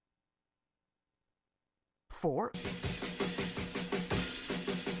for...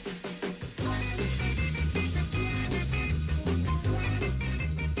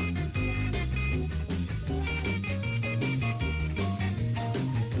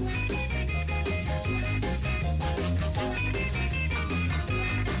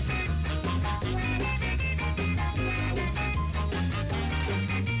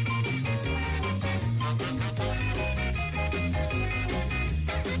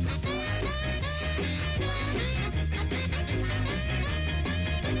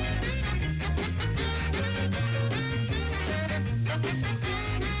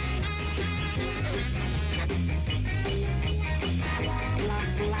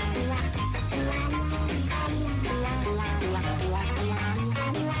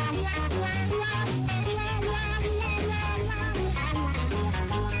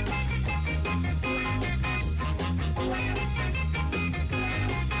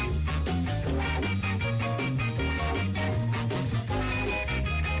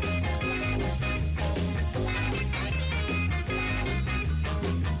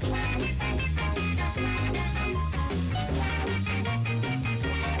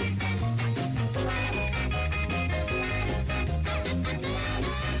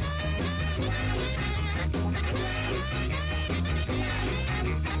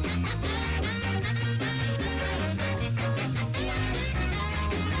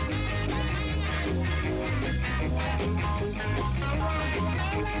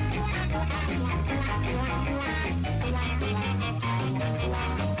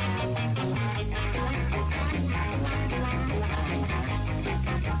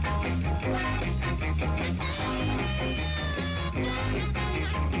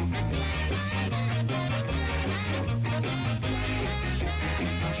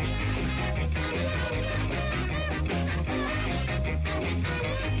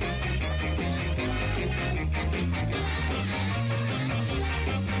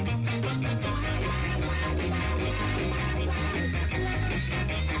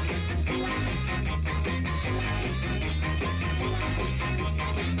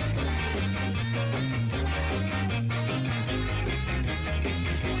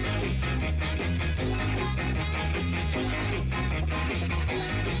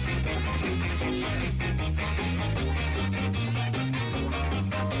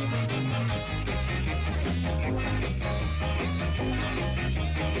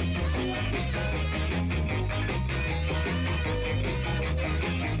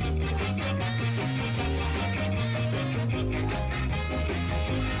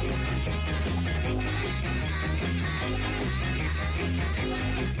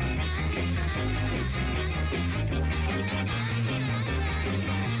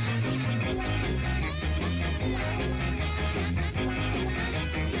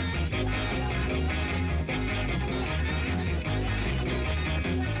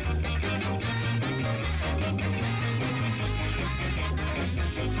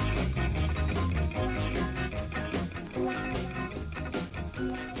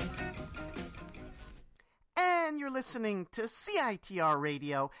 Listening to CITR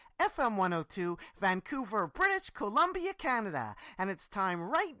Radio, FM 102, Vancouver, British Columbia, Canada. And it's time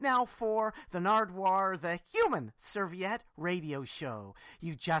right now for the Nardwuar, the Human Serviette Radio Show.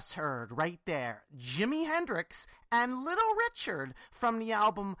 You just heard right there Jimi Hendrix and Little Richard from the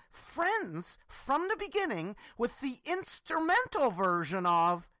album Friends from the Beginning with the instrumental version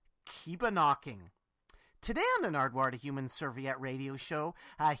of Keep a Knocking. Today on the Nardwuar, the Human Serviette Radio Show,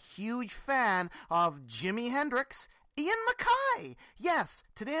 a huge fan of Jimi Hendrix, Ian MacKaye. Yes,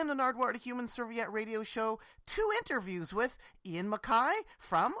 today on the Nardwuar, the Human Serviette Radio Show, 2 interviews with Ian MacKaye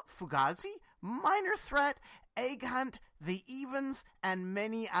from Fugazi, Minor Threat, Egg Hunt, The Evens, and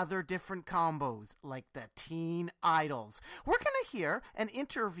many other different combos, like the Teen Idols. We're going to hear an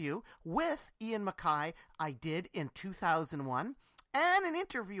interview with Ian MacKaye I did in 2001, and an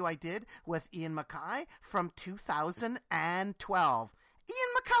interview I did with Ian MacKaye from 2012.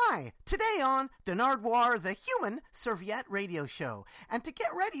 Ian MacKaye, today on the Nardwuar, the Human Serviette Radio Show. And to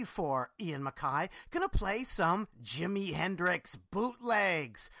get ready for Ian MacKaye, gonna play some Jimi Hendrix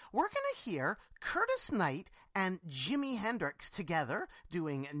bootlegs. We're gonna hear Curtis Knight and Jimi Hendrix together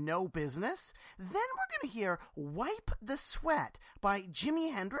doing No Business. Then we're gonna hear Wipe the Sweat by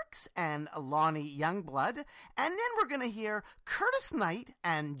Jimi Hendrix and Lonnie Youngblood. And then we're gonna hear Curtis Knight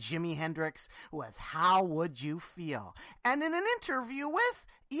and Jimi Hendrix with How Would You Feel? And in an interview with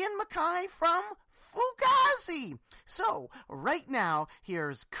Ian MacKaye from Fugazi. So, right now,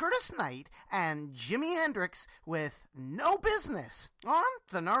 here's Curtis Knight and Jimi Hendrix with No Business on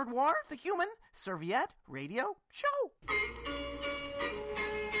the Nardwuar, the Human Serviette Radio Show.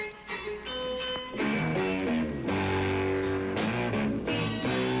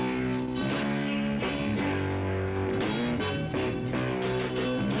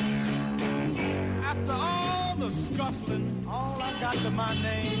 got to my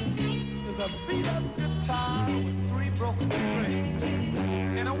name is a beat-up guitar with 3 broken strings,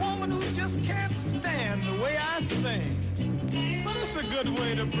 and a woman who just can't stand the way I sing. But it's a good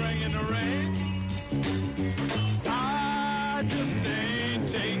way to bring in the rain. I just ain't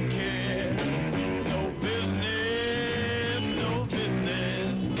take care. No business, no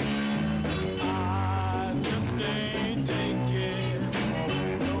business. I just ain't take care.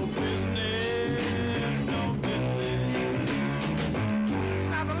 No business, no business.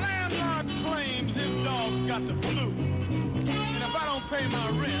 Now the landlord claims his dog's got the flu, and if I don't pay my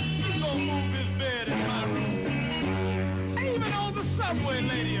rent, he's gonna move his bed in my room. Even on the subway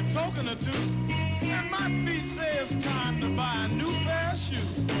lady I'm talking her to, and my feet say it's time to buy a new pair of shoes.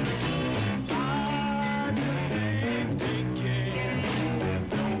 I just ain't take care.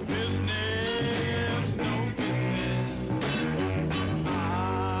 No business, no business.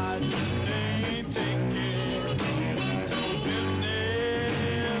 I just ain't take care. No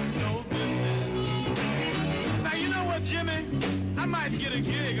business, no business. Now you know what, Jimmy? I might get a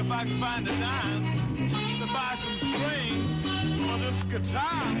gig if I can find a dime to buy some strings for this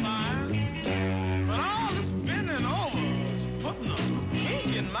guitar of mine. But all this bending over is putting a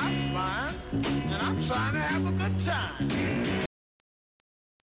kink in my spine, and I'm trying to have a good time.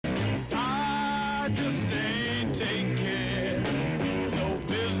 I just ain't take care. No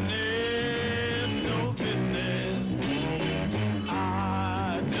business, no business.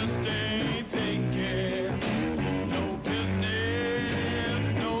 I just ain't take care. No business,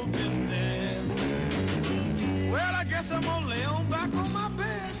 no business. Well, I guess I'm gonna lay on back on my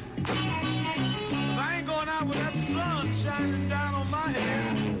bed. I ain't going out with that sun shining down on my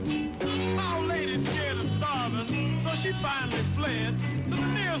head. My old lady's scared of starving, so she finally fled to the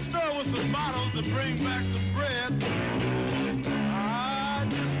nearest store with some bottles to bring back some bread. I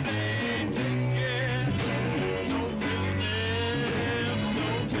just ain't take care. No business, no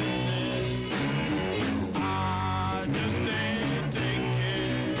business. I just ain't take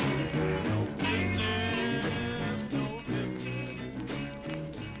care. No business, no business.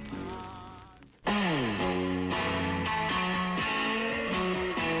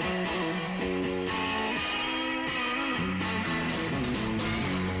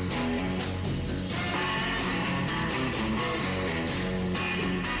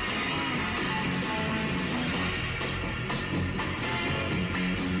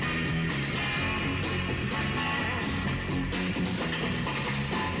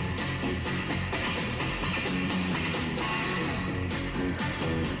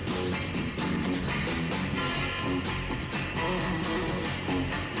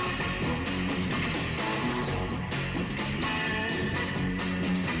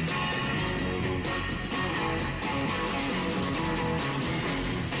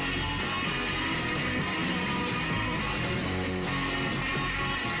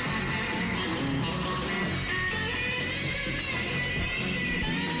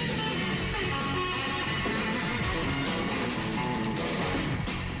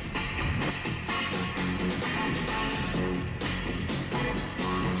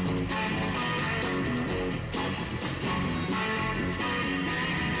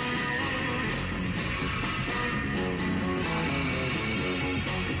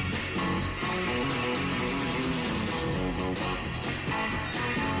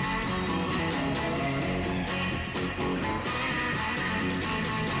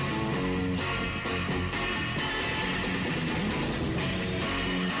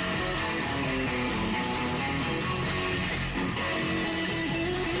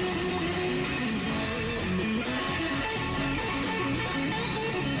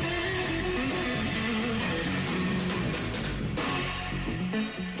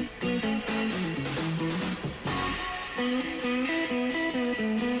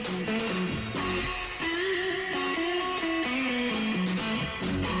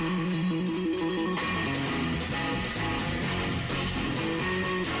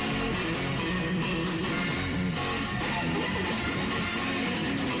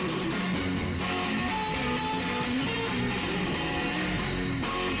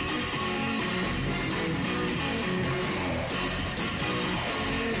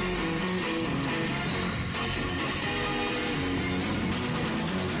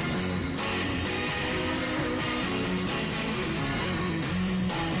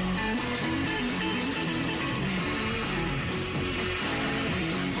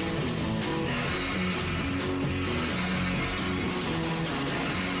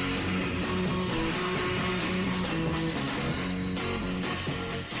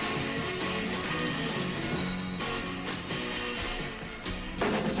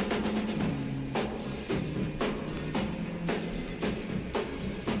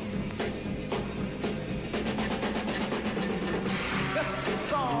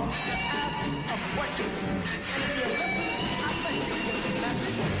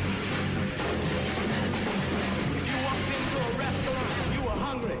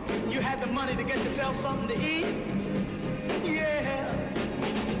 money to get yourself something to eat? Yeah.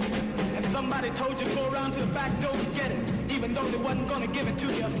 And somebody told you to go around to the back door and get it, even though they wasn't gonna give it to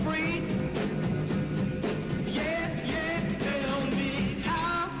you free? Yeah, tell me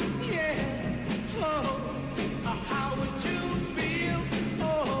how, yeah, oh, how would you feel,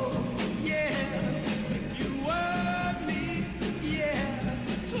 oh, yeah, if you were me, yeah,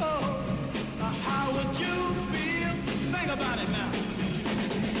 oh, how would you feel? Think about it now.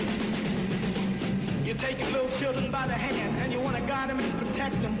 You take your little children by the hand and you want to guide them and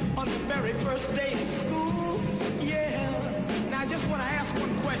protect them on the very first day of school, yeah. Now I just want to ask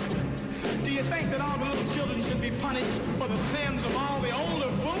one question. Do you think that all the little children should be punished for the sins of all the older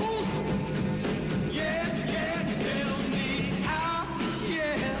fools? Yeah, tell me how,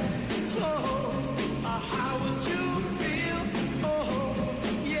 yeah, oh, how would you feel, oh,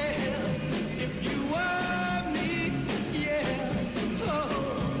 yeah, if you were me, yeah,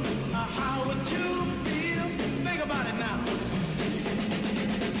 oh, how would you feel? Think about it now.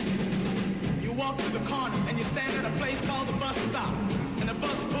 You walk to the corner and you stand at a place called the bus stop. And the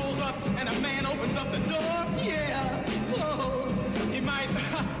bus pulls up and a man opens up the door. Yeah, oh, he might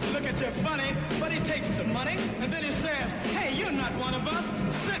look at you funny, but he takes some money. And then he says, hey, you're not one of us.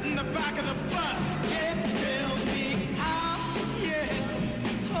 Sit in the back of the bus. Yeah, tell me how, yeah,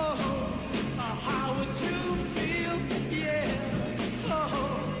 oh, how would you feel? Yeah,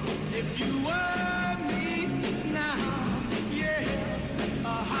 oh, if you were me now. Yeah,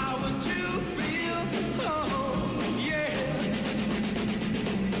 how would you feel? Oh, yeah.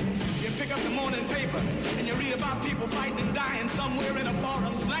 You pick up the morning paper and you read about people fighting and dying somewhere in a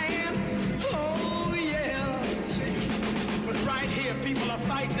foreign land. Oh, yeah. But right here, people are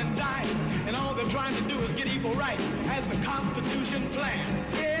fighting and dying, and all they're trying to do is get equal rights as the Constitution planned.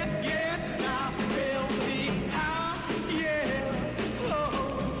 Yeah, now tell me how, yeah,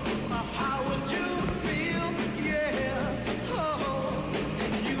 oh, how would you feel, yeah, oh,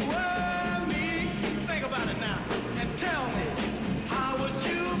 if you were me? Think about it now, and tell me, how would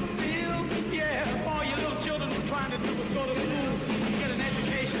you feel, yeah, if all your little children were trying to do was go to school and get an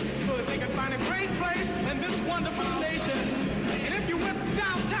education so that they could find a great place in this wonderful nation. And if you went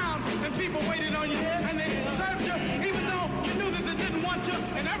downtown and people waited on you and they served you, even though you knew that they didn't want you,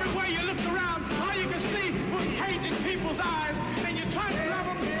 and everywhere you looked around, all you could see was hate in people's eyes, and you're trying to love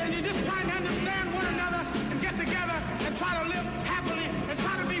them, and you're just trying to understand one another and get together and try to live happily and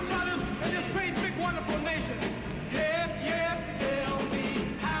try to be brothers in this great, big, wonderful nation. Yeah, tell me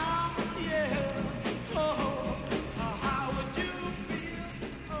how, yeah, oh, how would you feel,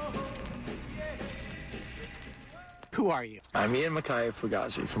 oh, yeah. Who are you? I'm Ian MacKaye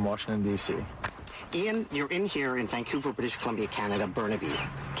Fugazi from Washington, D.C. Ian, you're in here in Vancouver, British Columbia, Canada, Burnaby,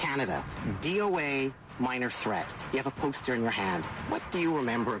 Canada. DOA minor threat. You have a poster in your hand. What do you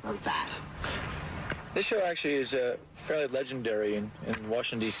remember about that? This show actually is fairly legendary in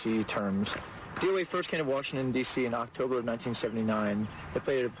Washington, D.C. terms. DOA first came to Washington, D.C. in October of 1979. They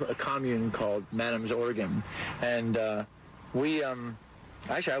played a commune called Madam's Organ. And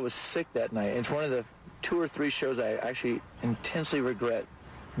actually, I was sick that night. It's one of the 2 or 3 shows I actually intensely regret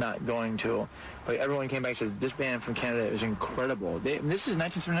not going to. But everyone came back and said, this band from Canada is incredible. This is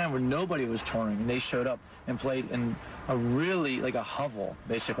 1979 where nobody was touring, and they showed up and played in a really, like a hovel,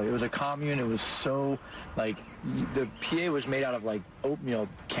 basically. It was a commune. It was so, like, the PA was made out of, like, oatmeal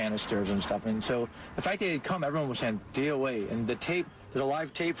canisters and stuff. And so the fact they had come, everyone was saying DOA. And the tape, there's a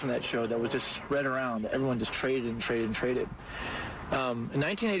live tape from that show that was just spread around. Everyone just traded and traded and traded. In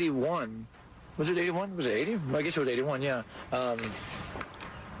 1981, was it 81? Was it 80? Well, I guess it was 81, yeah.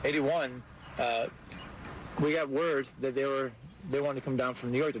 81, we got word that they wanted to come down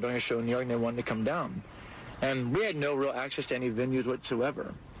from New York. They're doing a show in New York, and they wanted to come down. And we had no real access to any venues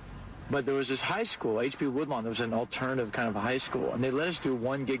whatsoever. But there was this high school, H.P. Woodlawn. There was an alternative kind of a high school, and they let us do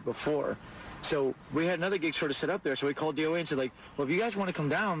one gig before. So we had another gig sort of set up there. So we called DOA and said, like, well, if you guys want to come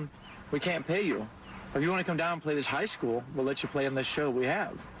down, we can't pay you. Or if you want to come down and play this high school, we'll let you play on this show we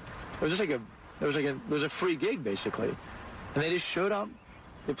have. It was just like it was a free gig, basically. And they just showed up.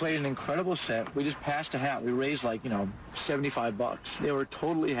 They played an incredible set. We just passed a hat. We raised, like, $75. They were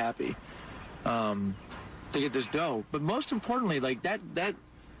totally happy to get this dough. But most importantly, like,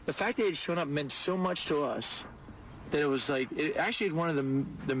 the fact they had shown up meant so much to us that it was like, it actually is one of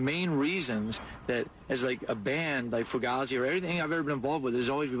the main reasons that as like a band like Fugazi or everything I've ever been involved with, we've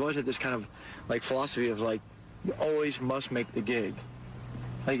always had this kind of like philosophy of like, you always must make the gig.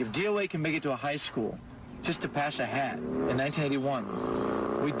 Like if DOA can make it to a high school just to pass a hat in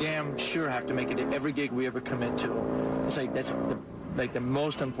 1981, we damn sure have to make it to every gig we ever commit to. It's like, that's the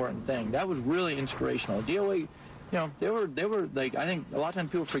most important thing. That was really inspirational. DOA they were like, I think a lot of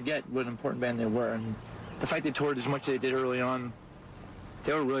times people forget what an important band they were, and the fact they toured as much as they did early on,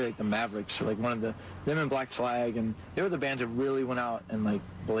 they were really like the Mavericks, or like them and Black Flag, and they were the bands that really went out and like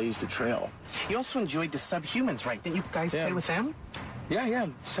blazed a trail. You also enjoyed the Subhumans, right? Didn't you guys play with them? Yeah.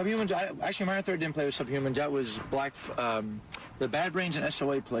 Subhumans. Actually, Minor Threat didn't play with Subhumans. That was the Bad Brains and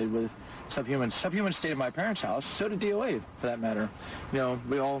SOA played with Subhumans. Subhumans stayed at my parents' house. So did DOA, for that matter.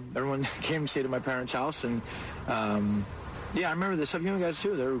 Everyone came and stayed at my parents' house, and I remember the Subhuman guys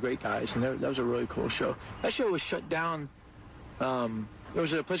too. They were great guys, and that was a really cool show. That show was shut down. It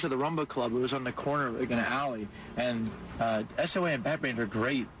was at a place called the Rumba Club. It was on the corner, like in an alley, and SOA and Bad Brains are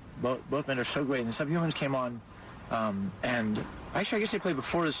great. Both men are so great, and the Subhumans came on, and actually, I guess they played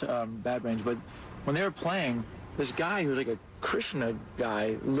before this Bad Brains, but when they were playing, this guy who was like a Krishna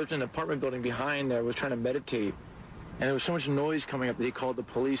guy who lived in an apartment building behind there was trying to meditate, and there was so much noise coming up that he called the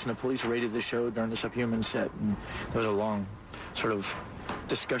police, and the police raided the show during the Subhuman set, and there was a long sort of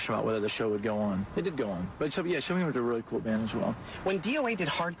discussion about whether the show would go on. They did go on. But Subhuman was a really cool band as well. When DOA did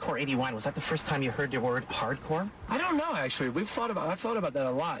Hardcore 81, was that the first time you heard the word hardcore? I don't know, actually. I've thought about that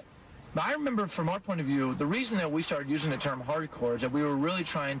a lot. But I remember, from our point of view, the reason that we started using the term hardcore is that we were really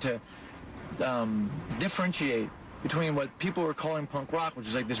trying to differentiate between what people were calling punk rock, which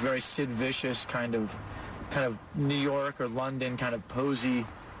is like this very Sid Vicious kind of New York or London kind of posy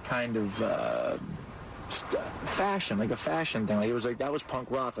kind of fashion, like a fashion thing. Like it was like, that was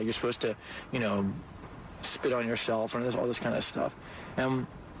punk rock. Like you're supposed to, spit on yourself and all this kind of stuff. And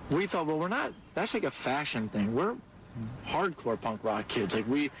we thought, well, we're not. That's like a fashion thing. We're hardcore punk rock kids.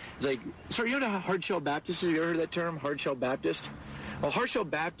 So you know how Hardshell Baptist is? Have you ever heard that term, Hardshell Baptist? Well, Hardshell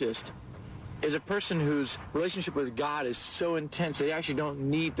Baptist is a person whose relationship with God is so intense they actually don't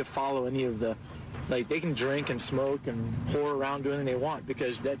need to follow any of the, like, they can drink and smoke and whore around doing anything they want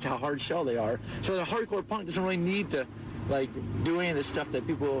because that's how hard shell they are. So the hardcore punk doesn't really need to, like, do any of the stuff that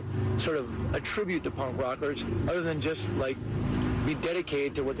people sort of attribute to punk rockers other than just, like, be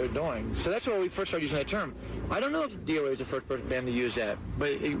dedicated to what they're doing. So that's why we first started using that term. I don't know if DOA was the first band to use that, but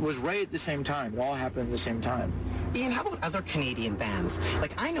it was right at the same time. It all happened at the same time. Ian, how about other Canadian bands?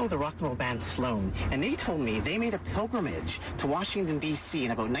 Like, I know the rock and roll band Sloan, and they told me they made a pilgrimage to Washington, D.C.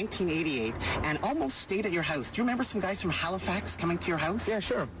 in about 1988 and almost stayed at your house. Do you remember some guys from Halifax coming to your house? Yeah,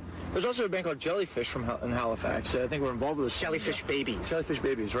 sure. There's also a band called Jellyfish in Halifax. I think we're involved with this. Jellyfish Babies. Jellyfish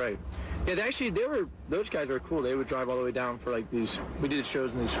Babies, right. Yeah, those guys were cool. They would drive all the way down for, like, we did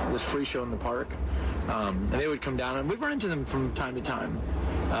shows in this free show in the park. And they would come down, and we'd run into them from time to time.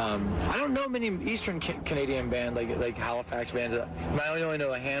 I don't know many Eastern Canadian bands, like Halifax bands. I only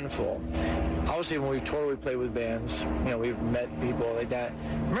know a handful. Obviously, when we tour, we play with bands. We've met people like that.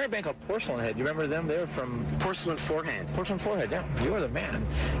 I remember a band called Porcelain Head. Do you remember them? They were from... Porcelain Forehead. Porcelain Forehead, yeah. You are the man.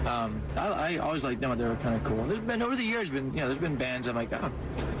 I always liked them. They were kind of cool. Over the years, there's been bands I'm like,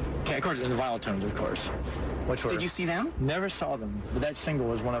 okay, of course, and the Violetones, of course. Did you see them? Never saw them. But that single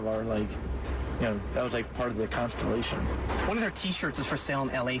was one of our, that was like part of the constellation. One of their T-shirts is for sale in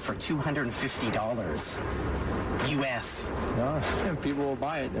LA for $250 US. No, people will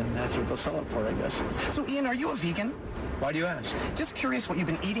buy it, and that's what they'll sell it for, I guess. So, Ian, are you a vegan? Why do you ask? Just curious what you've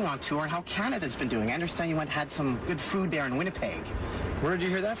been eating on tour and how Canada's been doing. I understand you had some good food there in Winnipeg. Where did you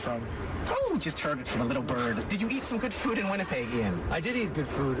hear that from? Oh, just heard it from a little bird. Did you eat some good food in Winnipeg, Ian? I did eat good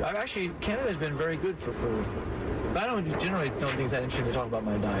food. Canada's been very good for food. But I generally don't think it's that interesting to talk about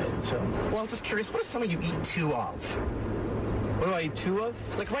my diet, so... Well, just curious, what is some of you eat two of? What do I eat two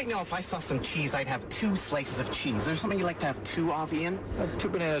of? Like right now, if I saw some cheese, I'd have 2 slices of cheese. Is there something you like to have 2 of, Ian? 2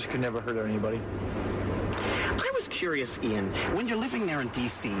 bananas could never hurt anybody. I was curious, Ian, when you're living there in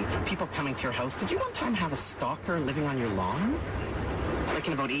D.C., people coming to your house, did you one time have a stalker living on your lawn? Like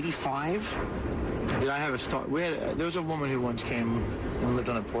in about 85? Did I have a stalker? There was a woman who once came and lived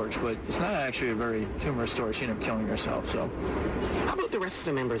on a porch, but it's not actually a very humorous story. She ended up killing herself, so... How about the rest of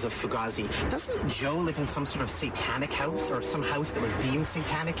the members of Fugazi? Doesn't Joe live in some sort of satanic house or some house that was deemed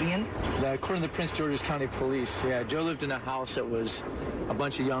satanic, Ian? Yeah, according to the Prince George's County Police, yeah, Joe lived in a house that was a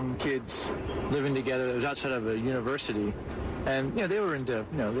bunch of young kids living together. It was outside of a university. And, they were into,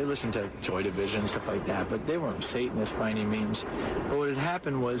 they listened to Joy Division, stuff like that, but they weren't Satanists by any means. But what had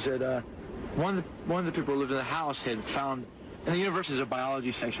happened was that one of the people who lived in the house had found, in the university's a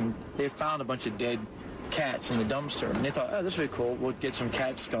biology section, they had found a bunch of dead cats in the dumpster. And they thought, this would be cool, we'll get some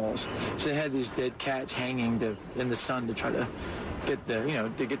cat skulls. So they had these dead cats hanging in the sun to try to get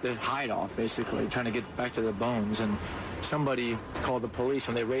the hide off, basically, trying to get back to the bones. And somebody called the police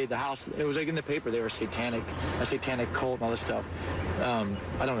when they raided the house. It was like in the paper, they were a satanic cult and all this stuff.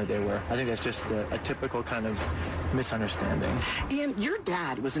 I don't think they were. I think that's just a typical kind of misunderstanding. Ian, your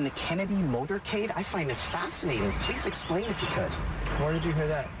dad was in the Kennedy motorcade. I find this fascinating. Please explain if you could. Where did you hear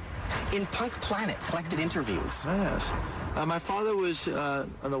that? In Punk Planet, collected interviews. Oh, yes. My father was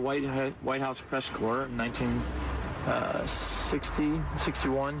on the White House press corps in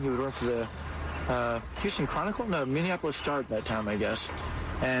 61. He would run for the Houston Chronicle? No, Minneapolis Star at that time, I guess.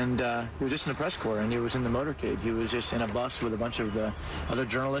 And he was just in the press corps, and he was in the motorcade. He was just in a bus with a bunch of the other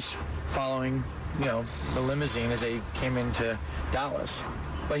journalists following, the limousine as they came into Dallas.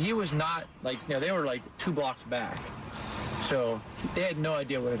 But he was not, they were 2 blocks back. So they had no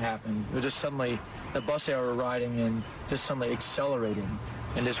idea what had happened. It was just suddenly the bus they were riding in just suddenly accelerated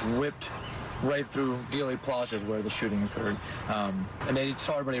and just whipped right through Dealey Plaza where the shooting occurred. And they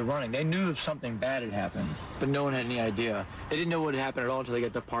saw everybody running. They knew something bad had happened, but no one had any idea. They didn't know what had happened at all until they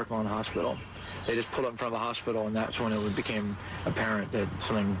got to Parkland Hospital. They just pulled up in front of the hospital, and that's when it became apparent that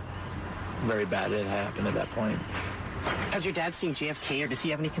something very bad had happened at that point. Has your dad seen JFK, or does he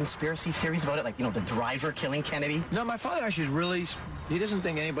have any conspiracy theories about it, like, the driver killing Kennedy? No, my father actually he doesn't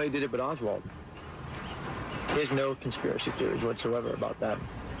think anybody did it but Oswald. He has no conspiracy theories whatsoever about that.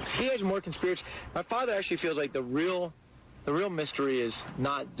 He has more conspiracy. My father actually feels like the real mystery is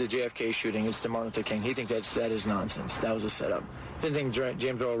not the JFK shooting, it's the Martin Luther King. He thinks that is nonsense. That was a setup. Didn't think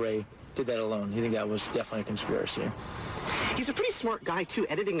James Earl Ray did that alone. He think that was definitely a conspiracy. He's a pretty smart guy, too,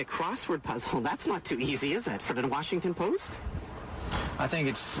 editing the crossword puzzle. That's not too easy, is it, for the Washington Post? I think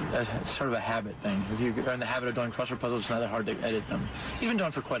it's sort of a habit thing. If you're in the habit of doing crossword puzzles, it's not that hard to edit them. He's been doing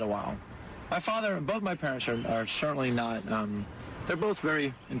it for quite a while. My father, both my parents are certainly not, they're both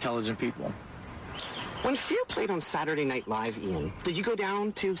very intelligent people. When Fear played on Saturday Night Live, Ian, did you go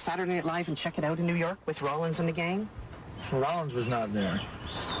down to Saturday Night Live and check it out in New York with Rollins and the gang? Rollins was not there.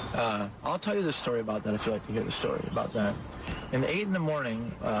 I'll tell you the story about that if you'd like to hear the story about that. In 8 in the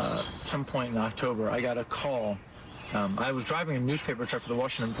morning, some point in October, I got a call. I was driving a newspaper truck for the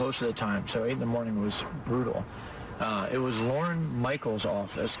Washington Post at the time, so 8 in the morning was brutal. It was Lorne Michaels'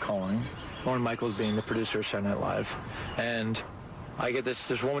 office calling, Lorne Michaels being the producer of Saturday Night Live. And I get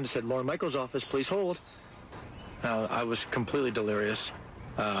this woman that said, "Lorne Michaels' office, please hold." Now, I was completely delirious.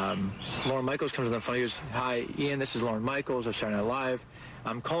 Lorne Michaels comes on the phone. He goes, "Hi, Ian, this is Lorne Michaels of Saturday Night Live.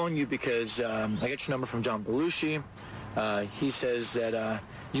 I'm calling you because I got your number from John Belushi. He says that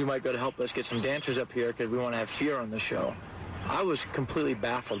you might be able to help us get some dancers up here because we want to have Fear on the show." I was completely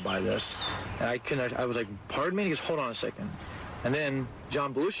baffled by this. And I was like, "Pardon me?" He goes, "Hold on a second." And then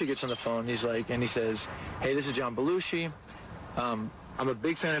John Belushi gets on the phone. He says, "Hey, this is John Belushi. I'm a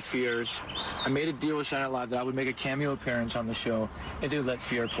big fan of Fear's. I made a deal with Saturday Night Live that I would make a cameo appearance on the show if they would let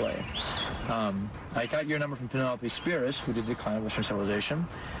Fear play. I got your number from Penelope Spheris, who did Decline of Western Civilization,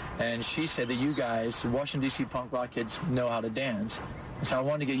 and she said that you guys, Washington, D.C. punk rock kids, know how to dance. And so I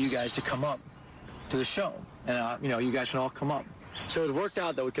wanted to get you guys to come up to the show, and you guys can all come up." So it worked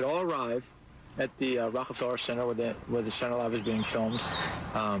out that we could all arrive at the Rockefeller Center where the Saturday Night Live is being filmed.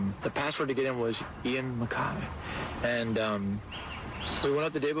 The password to get in was Ian MacKaye. And we went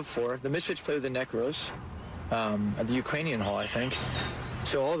up the day before. The Misfits played with the Necros at the Ukrainian Hall, I think.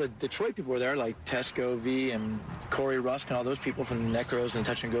 So all the Detroit people were there, like Tesco V and Corey Rusk and all those people from the Necros and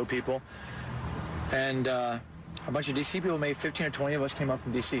Touch and Go people. And a bunch of D.C. people, maybe 15 or 20 of us came up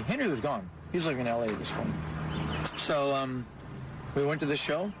from D.C. Henry was gone. He was living in L.A. at this point. So we went to the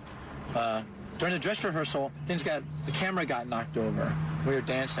show. During the dress rehearsal, the camera got knocked over. We were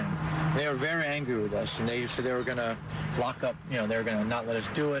dancing. They were very angry with us, and they said they were going to lock up, they were going to not let us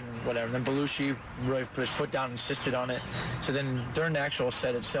do it and whatever. And then Belushi really put his foot down and insisted on it. So then during the actual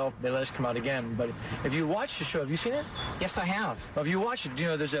set itself, they let us come out again. But if you watch the show, have you seen it? Yes, I have. Well, if you watch it,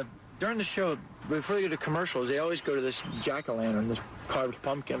 during the show, before they go to commercials, they always go to this jack-o'-lantern, this carved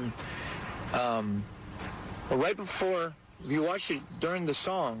pumpkin. Right before, if you watch it during the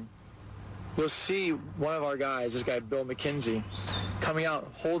song, you'll see one of our guys, this guy Bill McKenzie, coming out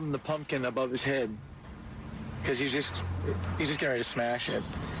holding the pumpkin above his head because he's just getting ready to smash it.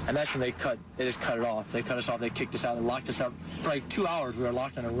 And that's when they just cut it off. They cut us off. They kicked us out. They locked us up for like 2 hours. We were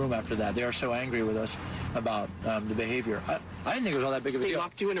locked in a room after that. They were so angry with us about the behavior. I didn't think it was all that big of a deal. They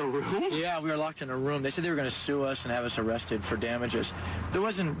locked you in a room? Yeah, we were locked in a room. They said they were going to sue us and have us arrested for damages. There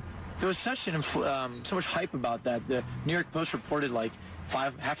was such so much hype about that. The New York Post reported like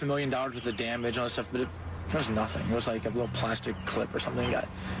 $500,000 worth of damage and all that stuff, but it was nothing. It was like a little plastic clip or something that got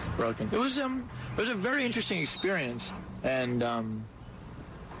broken. It was a very interesting experience, and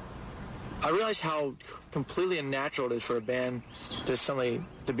I realized how completely unnatural it is for a band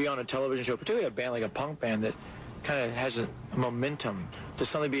to be on a television show, particularly a band like a punk band that kind of has a momentum, to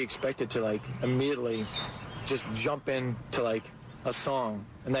suddenly be expected to like immediately just jump into like a song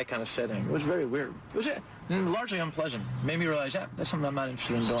in that kind of setting. It was very weird. largely unpleasant. Made me realize, that's something I'm not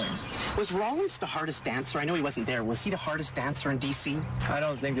interested in doing. Was Rollins the hardest dancer? I know he wasn't there. Was he the hardest dancer in D.C.? I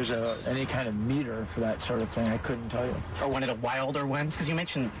don't think there's any kind of meter for that sort of thing. I couldn't tell you. Or one of the wilder ones? Because you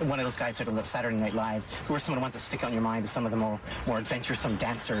mentioned one of those guys sort of Saturday Night Live. Who were some of the ones that stick on your mind as some of the more adventuresome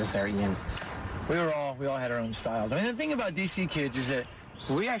dancers there, Ian? We all had our own styles. I mean, the thing about D.C. kids is that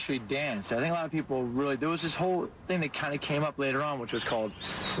we actually danced. I think a lot of people really... There was this whole thing that kind of came up later on, which was called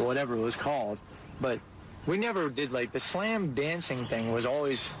whatever it was called. But we never did, like, the slam dancing thing was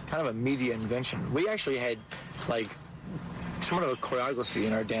always kind of a media invention. We actually had, like, somewhat of a choreography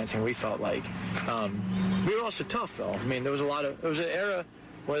in our dancing, we felt like. We were also tough, though. I mean, there was an era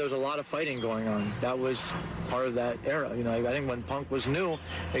where there was a lot of fighting going on. That was part of that era. You know, I think when punk was new,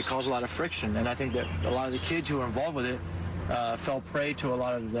 it caused a lot of friction. And I think that a lot of the kids who were involved with it fell prey to a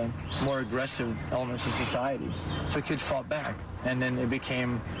lot of the more aggressive elements of society. So kids fought back. And then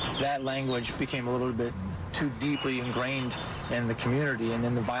that language became a little bit too deeply ingrained in the community, and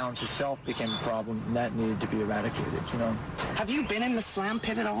then the violence itself became a problem, and that needed to be eradicated, you know. Have you been in the slam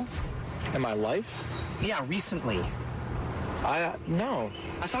pit at all? In my life? Yeah, recently. No.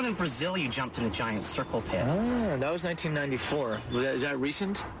 I thought in Brazil you jumped in a giant circle pit. Oh, that was 1994. Is that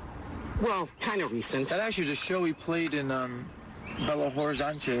recent? Well, kind of recent. That actually was a show we played in Belo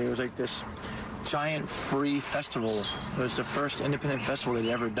Horizonte. It was like this giant free festival. It was the first independent festival they'd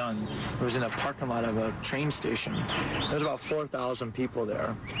ever done. It was in a parking lot of a train station. There was about 4,000 people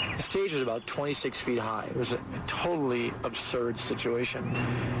there. The stage was about 26 feet high. It was a totally absurd situation.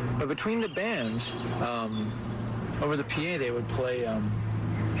 But between the bands, over the PA they would play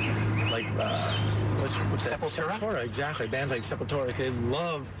what's that? Sepultura? Exactly. Bands like Sepultura. They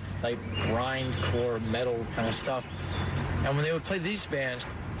love like grindcore metal kind of stuff. And when they would play these bands,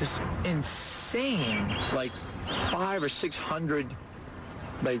 this insane, like 500 or 600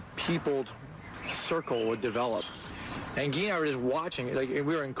 like peopled circle would develop. And Guy and I were just watching it, like we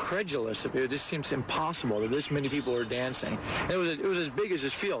were incredulous. It just seems impossible that this many people were dancing. And it was as big as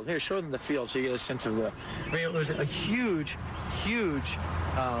this field. Here, show them the field so you get a sense of it was a huge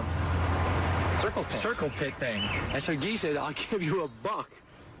circle pit thing. And so Guy said, "I'll give you $1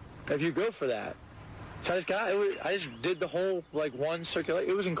 if you go for that." So I just did the whole, like, one circulation.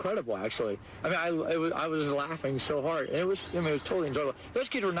 It was incredible, actually. I mean, I was laughing so hard. And it was totally enjoyable. Those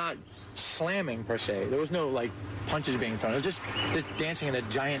kids were not slamming, per se. There was no, like, punches being thrown. It was just dancing in a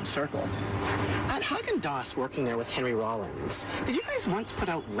giant circle. At Haagen-Dazs, working there with Henry Rollins, did you guys once put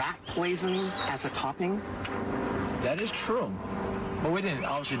out rat poison as a topping? That is true. But we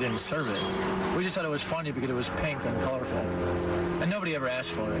obviously didn't serve it. We just thought it was funny because it was pink and colorful. And nobody ever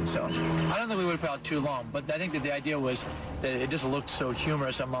asked for it, so I don't think we would have put out too long, but I think that the idea was that it just looked so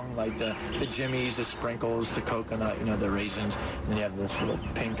humorous among, like, the jimmies, the sprinkles, the coconut, you know, the raisins, and then you have this little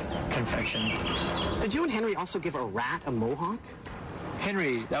pink confection. Did you and Henry also give a rat a mohawk?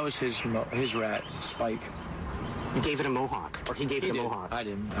 Henry, that was his rat, Spike. You gave it a mohawk, or he gave it a mohawk? I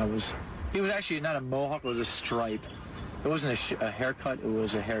didn't. He was actually not a mohawk, it was a stripe. It wasn't a haircut, it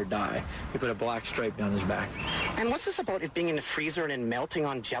was a hair dye. He put a black stripe down his back. And what's this about it being in the freezer and then melting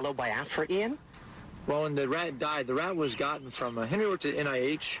on Jello Biafra, Ian? Well, when the rat died, the rat was gotten from... Henry worked at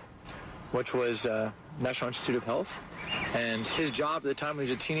NIH, which was National Institute of Health. And his job at the time when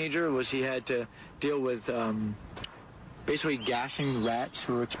he was a teenager was he had to deal with basically gassing rats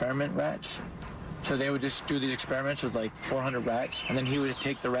who were experiment rats. So they would just do these experiments with like 400 rats, and then he would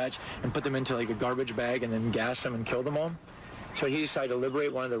take the rats and put them into like a garbage bag and then gas them and kill them all. So he decided to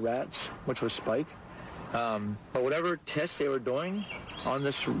liberate one of the rats, which was Spike. But whatever tests they were doing on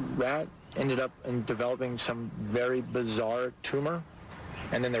this rat ended up in developing some very bizarre tumor,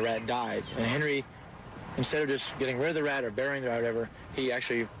 and then the rat died. And Henry, instead of just getting rid of the rat or burying the rat or whatever, he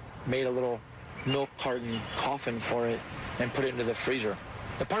actually made a little milk carton coffin for it and put it into the freezer.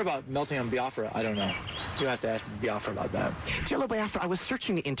 The part about melting on Biafra, I don't know. You have to ask Biafra about that. Jello Biafra, I was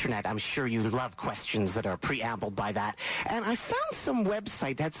searching the internet. I'm sure you love questions that are preambled by that. And I found some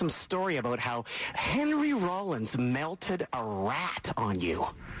website that had some story about how Henry Rollins melted a rat on you.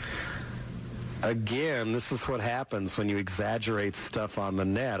 Again, this is what happens when you exaggerate stuff on the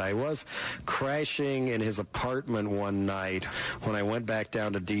net. I was crashing in his apartment one night when I went back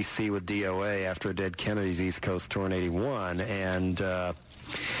down to D.C. with DOA after a Dead Kennedy's East Coast tour in 81, and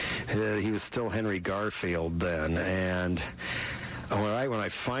he was still Henry Garfield then, and When I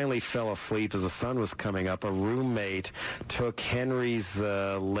finally fell asleep as the sun was coming up, a roommate took Henry's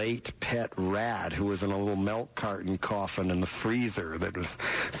late pet rat, who was in a little milk carton coffin in the freezer that was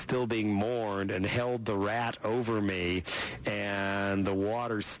still being mourned, and held the rat over me, and the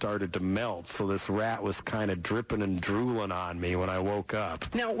water started to melt. So this rat was kind of dripping and drooling on me when I woke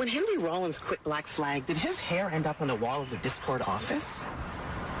up. Now, when Henry Rollins quit Black Flag, did his hair end up on the wall of the Discord office?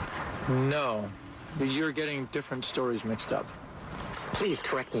 No. You're getting different stories mixed up. Please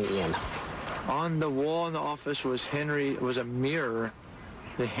correct me, Ian. On the wall in the office was a mirror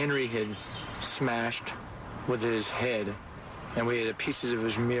that Henry had smashed with his head. And we had pieces of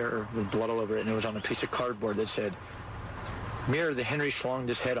his mirror with blood all over it, and it was on a piece of cardboard that said, "Mirror that Henry schlonged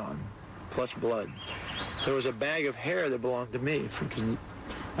his head on, plus blood." There was a bag of hair that belonged to me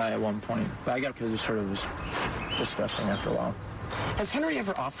at one point. But I got it because it sort of was disgusting after a while. Has Henry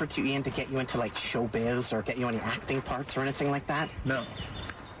ever offered to Ian to get you into, like, showbiz or get you any acting parts or anything like that? No.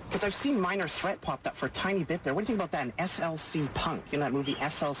 Because I've seen Minor Threat popped up for a tiny bit there. What do you think about that in SLC Punk? You know that movie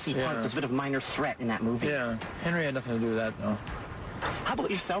SLC Punk? There's a bit of Minor Threat in that movie. Yeah. Henry had nothing to do with that, though. How about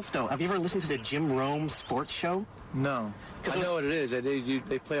yourself, though? Have you ever listened to the Jim Rome sports show? No. I know what it is.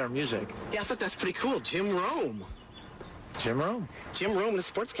 They play our music. Yeah, I thought that's pretty cool. Jim Rome. Jim Rome? Jim Rome, the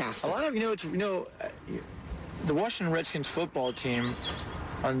sportscaster. A lot of, the Washington Redskins football team,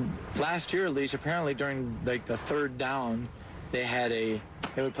 last year at least, apparently during like the third down, they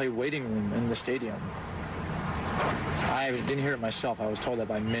would play waiting room in the stadium. I didn't hear it myself. I was told that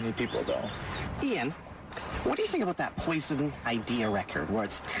by many people, though. Ian, what do you think about that Poison Idea record where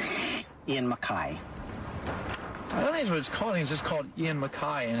it's Ian MacKaye? I don't think it's what it's called. I think it's just called Ian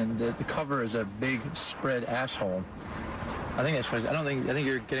MacKaye, and the cover is a big spread asshole. I think that's what I think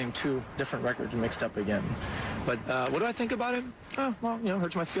you're getting two different records mixed up again. But what do I think about it? Oh, well,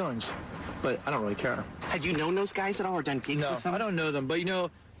 hurts my feelings. But I don't really care. Had you known those guys at all or done gigs with them? No, I don't know them. But,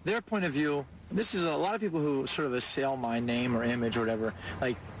 their point of view, this is a lot of people who sort of assail my name or image or whatever.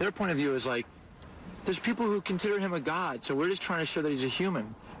 Like, their point of view is like, there's people who consider him a god, so we're just trying to show that he's a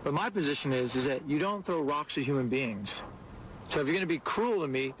human. But my position is that you don't throw rocks at human beings. So if you're going to be cruel to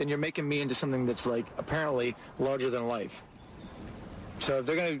me, then you're making me into something that's, like, apparently larger than life. So if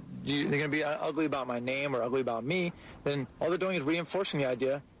they're going to be ugly about my name or ugly about me, then all they're doing is reinforcing the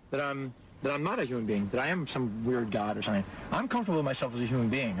idea that I'm not a human being, that I am some weird god or something. I'm comfortable with myself as a human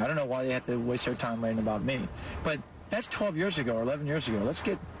being. I don't know why they have to waste their time writing about me. But that's 12 years ago or 11 years ago. Let's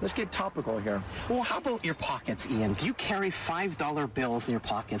get topical here. Well, how about your pockets, Ian? Do you carry $5 bills in your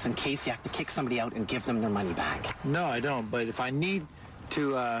pockets in case you have to kick somebody out and give them their money back? No, I don't. But if I need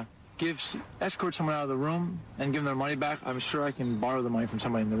to escort someone out of the room and give them their money back, I'm sure I can borrow the money from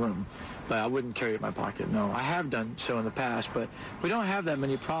somebody in the room. But I wouldn't carry it in my pocket, no. I have done so in the past, but we don't have that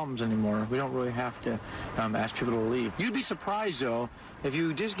many problems anymore. We don't really have to ask people to leave. You'd be surprised, though, if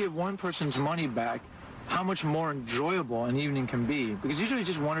you just give one person's money back, how much more enjoyable an evening can be. Because usually it's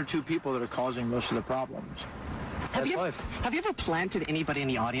just one or two people that are causing most of the problems. Have you ever planted anybody in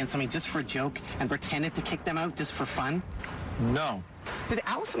the audience, just for a joke, and pretended to kick them out just for fun? No. Did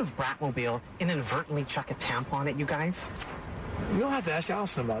Allison of Bratmobile inadvertently chuck a tampon at you guys? You don't have to ask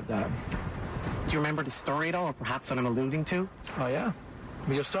Allison about that. Do you remember the story at all, or perhaps what I'm alluding to? Oh, yeah.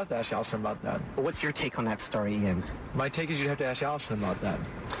 You'll still have to ask Allison about that. Well, what's your take on that story, Ian? My take is you'd have to ask Allison about that.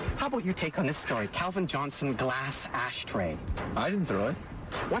 How about your take on this story? Calvin Johnson glass ashtray. I didn't throw it.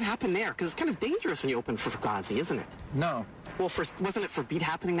 What happened there? Because it's kind of dangerous when you open for Fugazi, isn't it? No. Well, wasn't it for Beat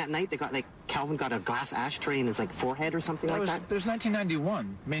happening that night? Calvin got a glass ashtray in his forehead or something like that? There's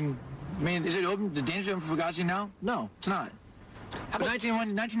 1991. I mean, is it open? The danger open for Fugazi now? No, it's not. But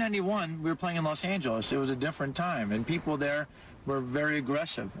 1991, we were playing in Los Angeles. It was a different time, and people there were very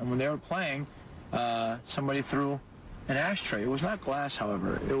aggressive. And when they were playing, somebody threw an ashtray. It was not glass,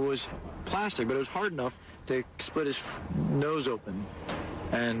 however. It was plastic, but it was hard enough to split his nose open.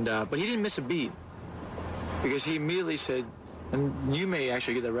 And but he didn't miss a beat, because he immediately said, and you may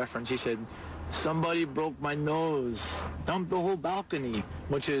actually get the reference, he said, "Somebody broke my nose, dumped the whole balcony,"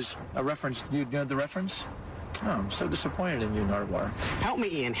 which is a reference. Do you know the reference? Oh, I'm so disappointed in you, Nardwuar. Help me,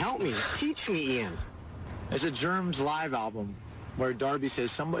 Ian. Help me. Teach me, Ian. It's a Germs live album where Darby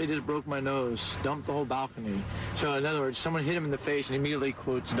says, "Somebody just broke my nose, dumped the whole balcony." So in other words, someone hit him in the face and immediately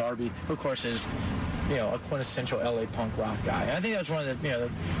quotes Darby, who of course is, a quintessential LA punk rock guy. And I think that's one of the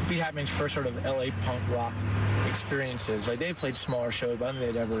Beat Happening's first sort of LA punk rock experiences. Like, they played smaller shows, but I don't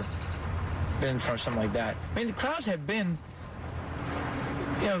think they'd ever been in front of something like that. I mean, the crowds have been,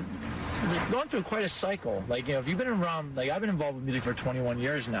 going through quite a cycle. Like, if you've been around, I've been involved with music for 21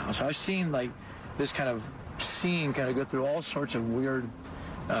 years now, so I've seen, this kind of scene kind of go through all sorts of weird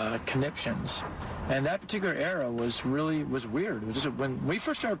conniptions. And that particular era was weird. It was just, when we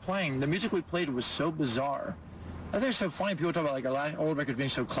first started playing, the music we played was so bizarre. I think it's so funny. People talk about like our old records being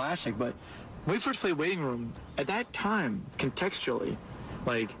so classic, but when we first played Waiting Room, at that time, contextually,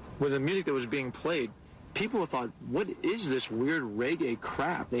 like with the music that was being played, people thought, what is this weird reggae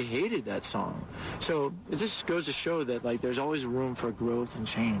crap? They hated that song. So it just goes to show that like there's always room for growth and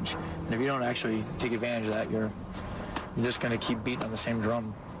change. And if you don't actually take advantage of that, you're just going to keep beating on the same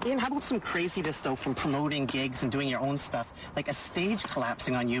drum. Ian, how about some craziness, though, from promoting gigs and doing your own stuff, like a stage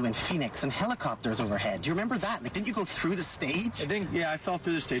collapsing on you in Phoenix and helicopters overhead? Do you remember that? Like, didn't you go through the stage? I fell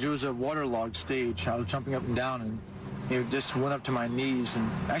through the stage. It was a waterlogged stage. I was jumping up and down, and it just went up to my knees and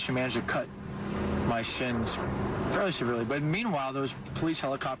actually managed to cut my shins fairly severely. But meanwhile, there was a police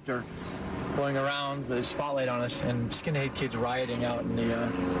helicopter going around with a spotlight on us and skinhead kids rioting out in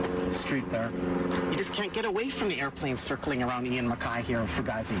the street there. You just can't get away from the airplanes circling around Ian MacKaye here in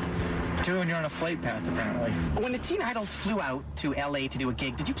Fugazi. Particularly when you're on a flight path, apparently. When the Teen Idols flew out to L.A. to do a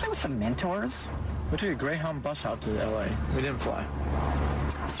gig, did you play with the Mentors? We took a Greyhound bus out to L.A. We didn't fly.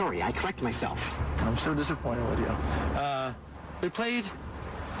 Sorry, I correct myself. I'm so disappointed with you. We played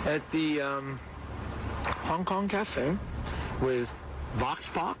at the Hong Kong Cafe with Vox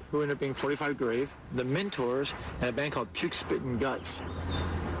Pop, who ended up being 45 Grave, the Mentors, and a band called Puke Spit and Guts.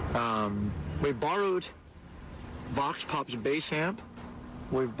 We borrowed Vox Pop's bass amp.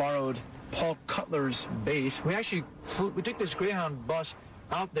 We've borrowed Paul Cutler's bass. We took this Greyhound bus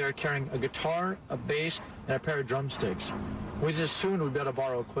out there carrying a guitar, a bass, and a pair of drumsticks. We just assumed we'd be able to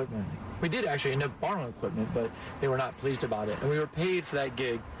borrow equipment. We did actually end up borrowing equipment, but they were not pleased about it. And we were paid for that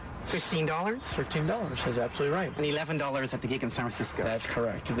gig $15? $15, that's absolutely right. And $11 at the gig in San Francisco. That's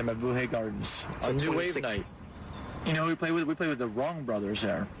correct, at the MacKaye Gardens. So a New Wave night. You know, we played with the Wrong Brothers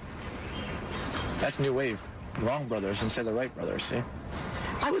there. That's New Wave. Wrong Brothers instead of the Right Brothers, see?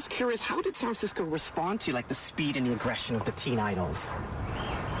 I was curious, how did San Francisco respond to like the speed and the aggression of the Teen Idols?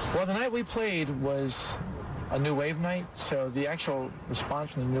 Well, the night we played was a New Wave night, so the actual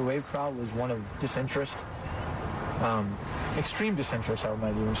response from the New Wave crowd was one of disinterest. Extreme disinterest, I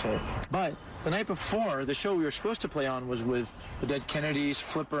might even say. But the night before, the show we were supposed to play on was with the Dead Kennedys,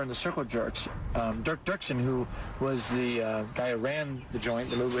 Flipper, and the Circle Jerks. Dirk Dirksen, who was the guy who ran the joint,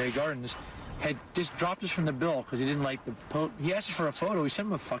 the MacKaye Gardens, had just dropped us from the bill because he didn't like the he asked us for a photo. We sent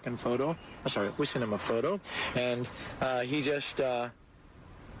him a fucking photo. We sent him a photo, and he just said,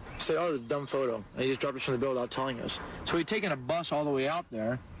 "Oh, it's a dumb photo." And he just dropped us from the bill without telling us. So we'd taken a bus all the way out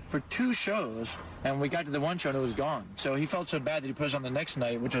there for 2 shows, and we got to the one show and it was gone. So he felt so bad that he put us on the next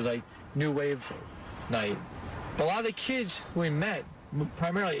night, which was like New Wave night. But a lot of the kids who we met,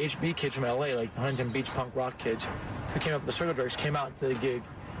 primarily HB kids from LA, like the Huntington Beach punk rock kids, who came up with the Circle Jerks, came out to the gig.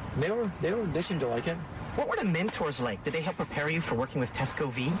 They seemed to like it. What were the Mentors like? Did they help prepare you for working with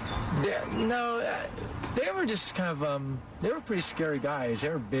Tesco V? They were just kind of, they were pretty scary guys. They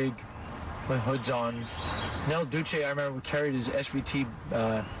were big, with hoods on. Nel Duce, I remember, carried his SVT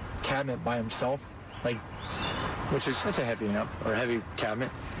cabinet by himself, that's a heavy amp, or a heavy cabinet.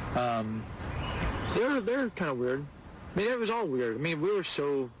 They're kind of weird. I mean, it was all weird. I mean, we were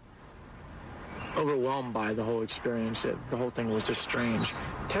so overwhelmed by the whole experience that the whole thing was just strange.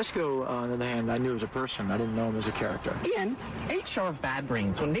 Tesco, on the other hand, I knew as a person. I didn't know him as a character. Ian, HR of Bad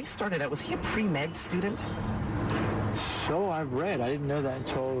Brains, when they started out, was he a pre-med student? So I've read. I didn't know that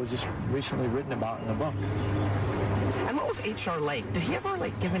until it was just recently written about in a book. And what was HR like? Did he ever,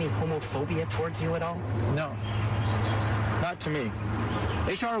 give any homophobia towards you at all? No. Not to me.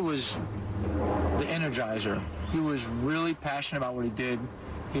 HR was the energizer. He was really passionate about what he did.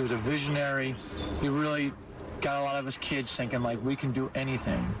 He was a visionary. He really got a lot of us kids thinking, we can do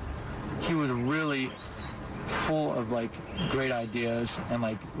anything. He was really full of, great ideas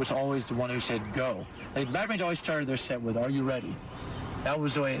and, was always the one who said, go. Bad Brains always started their set with, are you ready? That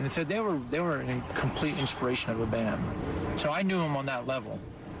was the way. And so they were a complete inspiration of a band. So I knew him on that level.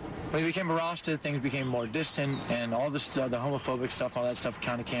 When he became a Rasta, things became more distant, and all this, the homophobic stuff, all that stuff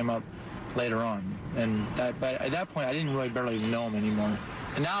kind of came up later on. And but at that point, I didn't really barely know him anymore.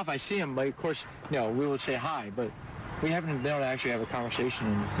 And now if I see him, of course, we would say hi, but we haven't been able to actually have a conversation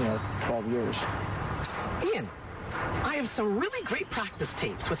in, 12 years. Ian, I have some really great practice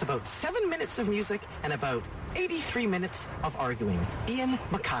tapes with about 7 minutes of music and about 83 minutes of arguing. Ian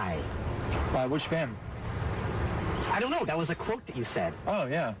MacKaye. By which band? I don't know. That was a quote that you said. Oh,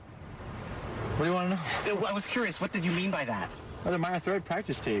 yeah. What do you want to know? I was curious. What did you mean by that? Well, they're Minor Threat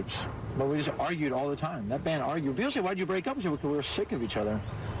practice tapes. But we just argued all the time. That band argued. People say, why'd you break up? We said, because we were sick of each other.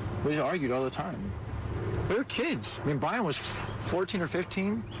 We just argued all the time. We were kids. I mean, Brian was 14 or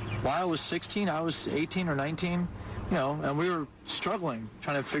 15. Lyle was 16. I was 18 or 19. And we were struggling,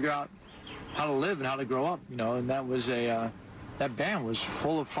 trying to figure out how to live and how to grow up, and that was that band was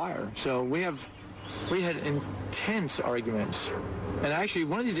full of fire. So we had intense arguments. And actually,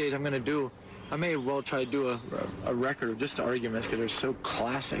 one of these days I may well try to do a record of just the arguments because they're so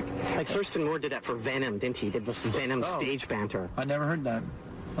classic. Like Thurston Moore did that for Venom, didn't he? He did this Venom stage banter. I never heard that.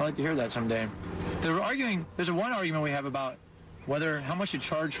 I'd like to hear that someday. They were arguing, there's one argument we have about how much to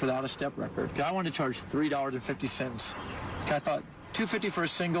charge for the Out of Step record. Because I wanted to charge $3.50. I thought $2.50 for a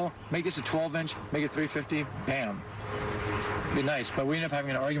single, make this a 12-inch, make it $3.50, bam. Be nice. But we ended up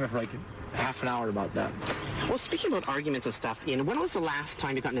having an argument for like half an hour about that. Well, speaking about arguments and stuff, Ian, when was the last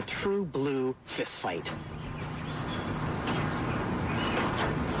time you got in a true blue fist fight?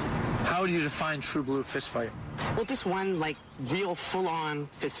 How do you define true blue fist fight? Well, just one, like, real full-on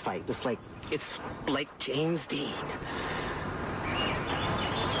fist fight. Just like, it's like James Dean.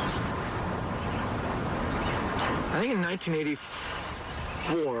 I think in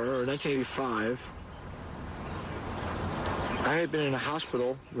 1984 or 1985, I had been in a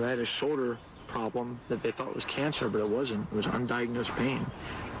hospital where I had a shoulder problem that they thought was cancer, but it wasn't. It was undiagnosed pain.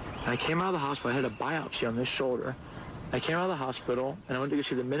 And I came out of the hospital. I had a biopsy on this shoulder. I came out of the hospital, and I went to go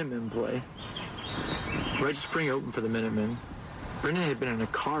see the Minutemen play. Red Spring opened for the Minutemen. Brendan had been in a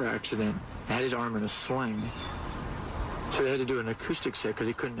car accident and had his arm in a sling. So they had to do an acoustic set because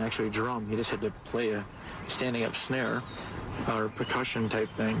he couldn't actually drum. He just had to play a standing-up snare or percussion type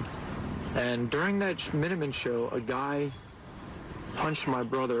thing. And during that Minutemen show, a guy punched my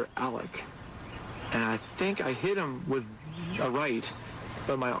brother, Alec. And I think I hit him with a right,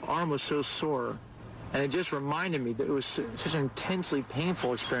 but my arm was so sore. And it just reminded me that it was such an intensely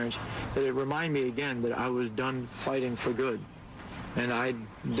painful experience that it reminded me again that I was done fighting for good. And I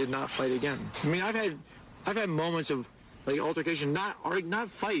did not fight again. I mean, I've had moments of like altercation, not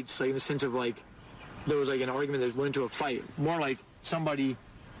fights, like in the sense of like there was like an argument that went into a fight. More like somebody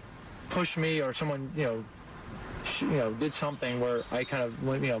pushed me or someone, did something where I kind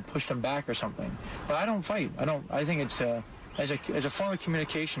of pushed them back or something. But I don't fight. I think it's as a form of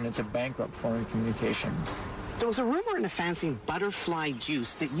communication, it's a bankrupt form of communication. There was a rumor in the fanzine Butterfly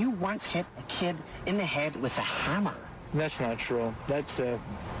Juice that you once hit a kid in the head with a hammer. That's not true. That's a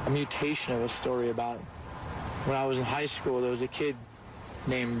mutation of a story about when I was in high school. There was a kid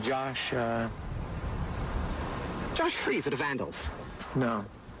named Josh. Josh Freeze of the Vandals. No,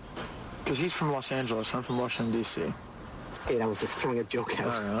 because he's from Los Angeles. I'm from Washington, D.C. Hey, I was just throwing a joke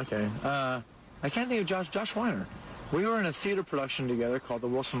out. Oh, okay. I can't think of Josh Weiner. We were in a theater production together called the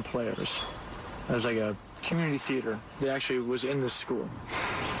Wilson Players. It was like a community theater that actually was in this school.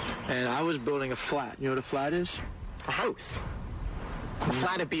 And I was building a flat. You know what a flat is? A house. A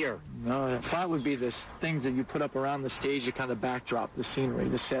flat of beer. No, a flat would be this thing that you put up around the stage to kind of backdrop the scenery,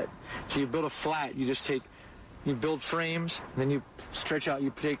 the set. So you build a flat, you build frames, and then you stretch out,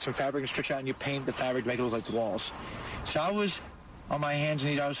 you take some fabric and stretch out, and you paint the fabric to make it look like walls. So I was on my hands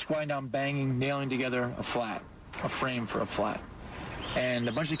and knees, I was squatting down, banging, nailing together a frame for a flat. And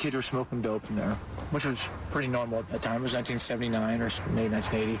a bunch of kids were smoking dope in there, which was pretty normal at that time. It was 1979 or maybe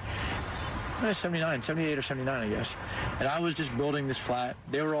 1980. 78 or 79, I guess. And I was just building this flat.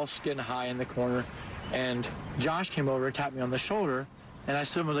 They were all getting high in the corner. And Josh came over and tapped me on the shoulder. And I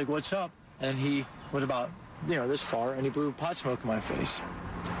stood and was like, what's up? And he was about, this far. And he blew pot smoke in my face,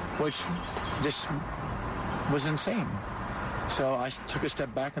 which just was insane. So I took a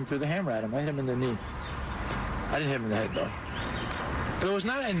step back and threw the hammer at him. I hit him in the knee. I didn't hit him in the head, though. But it was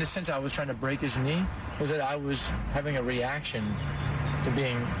not in the sense I was trying to break his knee. It was that I was having a reaction to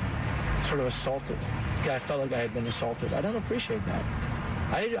being sort of assaulted. I felt like I had been assaulted. I don't appreciate that.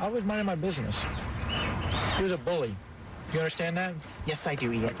 I was minding my business. He was a bully. Do you understand that? Yes, I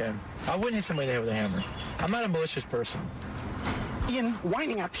do, Ian. Okay. I wouldn't hit somebody in the head with a hammer. I'm not a malicious person. Ian,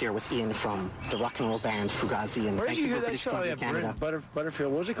 winding up here with Ian from the rock and roll band Fugazi and where did you hear that British show? Columbia, Canada.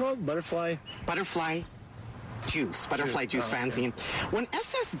 Butterfield. What was it called? Butterfly Juice fanzine. When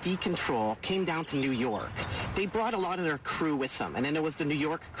SSD Control came down to New York, they brought a lot of their crew with them. And then there was the New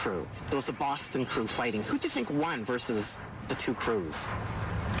York crew. There was the Boston crew fighting. Who do you think won versus the two crews?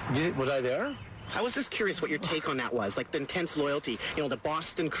 Was I there? I was just curious what your take on that was, like the intense loyalty, the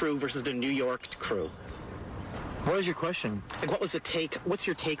Boston crew versus the New York crew. What was your question? Like, what was the take? What's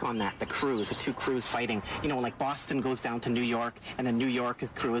your take on that? The crews, the two crews fighting. Like Boston goes down to New York, and the New York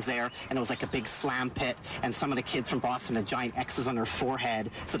crew is there, and it was like a big slam pit, and some of the kids from Boston had giant X's on their forehead,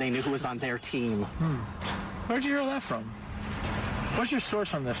 so they knew who was on their team. Where'd you hear that from? What's your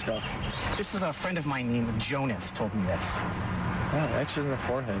source on this stuff? This is a friend of mine named Jonas told me this. Yeah, X's in the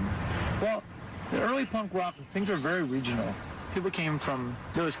forehead. Well, the early punk rock, things were very regional. people came from,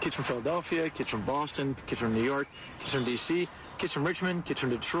 there was kids from Philadelphia, kids from Boston, kids from New York, kids from D.C., kids from Richmond, kids from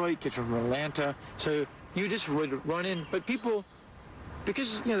Detroit, kids from Atlanta. So you just would run in. But people,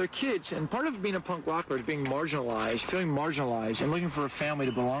 because, they're kids, and part of being a punk rocker is being marginalized, feeling marginalized, and looking for a family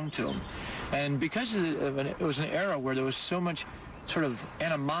to belong to. And because it was an era where there was so much sort of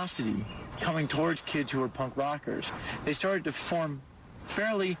animosity coming towards kids who were punk rockers, they started to form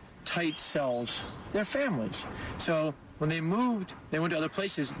fairly tight cells, their families. So when they moved, they went to other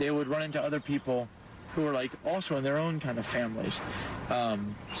places, they would run into other people who were also in their own kind of families.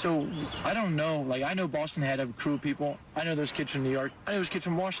 So I don't know, I know Boston had a crew of people. I know those kids from New York. I know those kids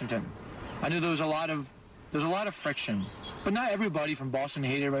from Washington. I knew there was a lot of friction. But not everybody from Boston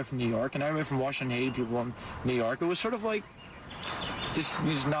hated everybody from New York, and everybody from Washington hated people from New York. It was sort of you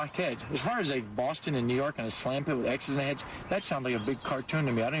just knocked heads. As far as Boston and New York and a slam pit with X's and heads, that sounds like a big cartoon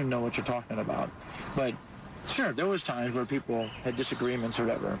to me. I don't even know what you're talking about. But sure, there was times where people had disagreements or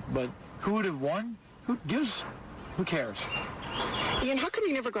whatever. But who would have won? Who gives? Who cares? Ian, how come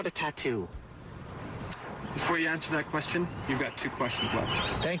you never got a tattoo? Before you answer that question, you've got 2 questions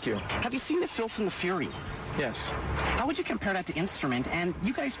left. Thank you. Have you seen The Filth and the Fury? Yes. How would you compare that to Instrument? And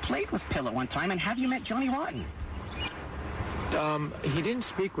you guys played with Pill at one time, and have you met Johnny Rotten? He didn't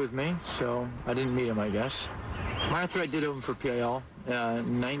speak with me, so I didn't meet him, I guess. Minor Threat did open for PIL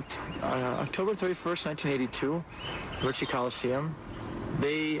October 31st, 1982, Ritchie Coliseum.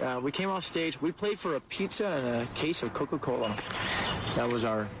 We came off stage. We played for a pizza and a case of Coca-Cola. That was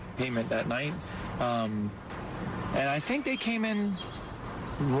our payment that night. And I think they came in,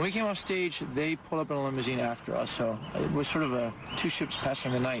 when we came off stage, they pulled up in a limousine after us. So it was sort of 2 ships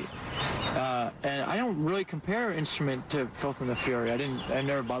passing the night. And I don't really compare Instrument to Filth and the Fury. I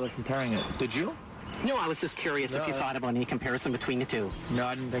never bothered comparing it. Did you? No, I was just curious if you thought about any comparison between the two. No,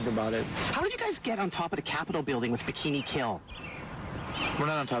 I didn't think about it. How did you guys get on top of the Capitol building with Bikini Kill? We're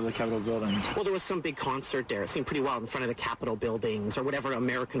not on top of the Capitol building. Well, there was some big concert there. It seemed pretty wild in front of the Capitol buildings, or whatever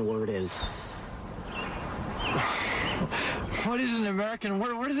American word is. What is an American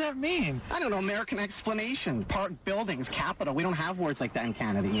word? What does that mean? I don't know, American explanation. Park, buildings, Capitol. We don't have words like that in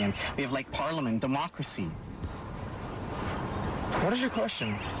Canada, Ian. We have Parliament, democracy. What is your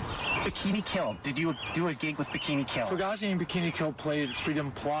question? Bikini Kill. Did you do a gig with Bikini Kill? Fugazi and Bikini Kill played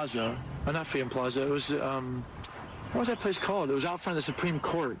Freedom Plaza. Not Freedom Plaza. It was, what was that place called? It was out front of the Supreme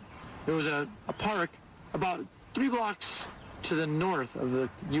Court. It was a park about 3 blocks to the north of the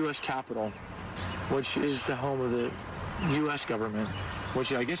U.S. Capitol, which is the home of the U.S. government,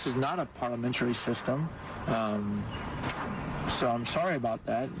 which I guess is not a parliamentary system. So I'm sorry about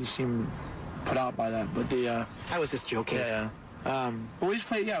that. You seem put out by that. But I was just joking. Yeah. But we just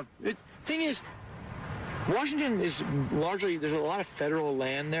play, thing is, Washington is largely, there's a lot of federal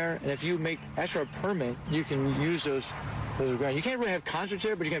land there, and if you ask for a permit, you can use those grounds. You can't really have concerts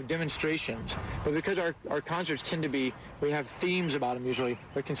there, but you can have demonstrations. But because our concerts tend to be, we have themes about them usually,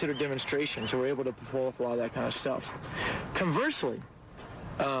 they're considered demonstrations, so we're able to pull off a lot of that kind of stuff. Conversely,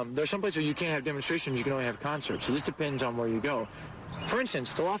 there's some places where you can't have demonstrations, you can only have concerts, so this depends on where you go. For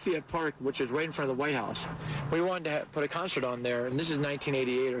instance, the Lafayette Park, which is right in front of the White House, we wanted to put a concert on there, and this is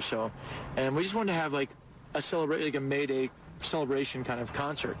 1988 or so, and we just wanted to have a May Day celebration kind of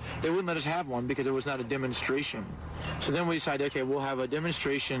concert. They wouldn't let us have one because it was not a demonstration. So then we decided, okay, we'll have a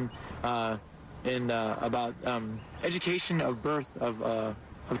demonstration about education of birth of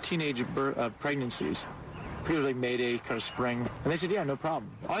teenage pregnancies. It was May Day, kind of spring, and they said, yeah, no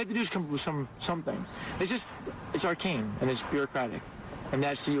problem. All you have to do is come up with something. It's arcane and it's bureaucratic. And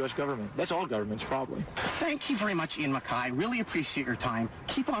that's the U.S. government. That's all governments, probably. Thank you very much, Ian MacKaye. Really appreciate your time.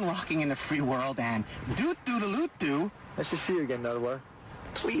 Keep on rocking in the free world, and doot-doodle-loot-doo. Nice to see you again, Nardwuar.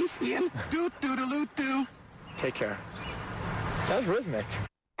 Please, Ian. Doot-doodle-loot-doo. Take care. That was rhythmic.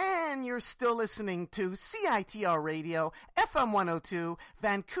 And you're still listening to CITR Radio, FM 102,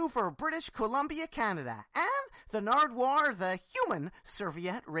 Vancouver, British Columbia, Canada, and the Nardwuar, the Human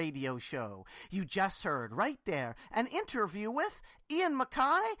Serviette Radio Show. You just heard right there an interview with Ian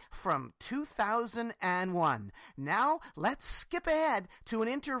MacKaye from 2001. Now, let's skip ahead to an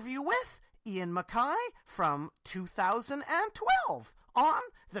interview with Ian MacKaye from 2012 on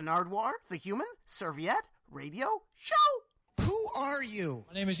the Nardwuar, the Human Serviette Radio Show. Who are you?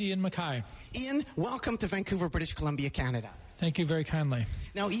 My name is Ian MacKaye. Ian, welcome to Vancouver, British Columbia, Canada. Thank you very kindly.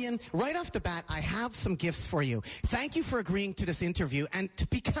 Now, Ian, right off the bat, I have some gifts for you. Thank you for agreeing to this interview. And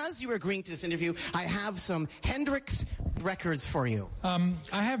because you were agreeing to this interview, I have some Hendrix records for you. I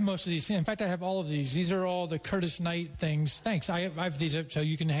have most of these. In fact, I have all of these. These are all the Curtis Knight things. Thanks. I have these so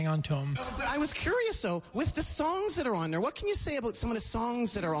you can hang on to them. But I was curious, though, with the songs that are on there, what can you say about some of the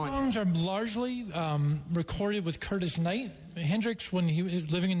songs that are on? Songs are largely recorded with Curtis Knight. Hendrix, when he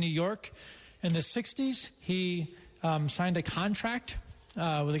was living in New York in the 60s, he signed a contract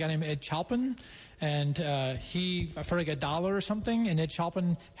with a guy named Ed Chalpin, and he, for like $1 or something, and Ed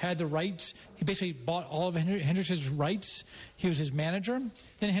Chalpin had the rights. He basically bought all of Hendrix's rights. He was his manager.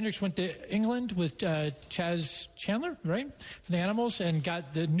 Then Hendrix went to England with Chaz Chandler, right, for the Animals, and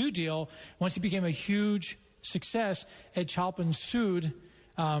got the New Deal. Once he became a huge success, Ed Chalpin sued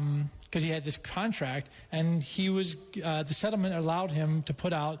because he had this contract, and he was the settlement allowed him to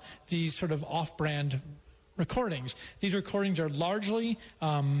put out these sort of off-brand recordings. These recordings are largely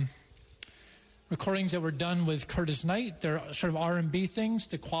recordings that were done with Curtis Knight. They're sort of R&B things.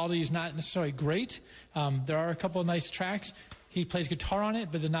 The quality is not necessarily great. There are a couple of nice tracks. He plays guitar on it,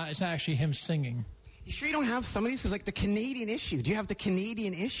 but it's not actually him singing. You sure you don't have some of these? Because like the Canadian issue. Do you have the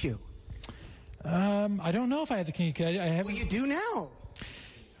Canadian issue? I don't know if I have the Canadian. I have. Well, you do now.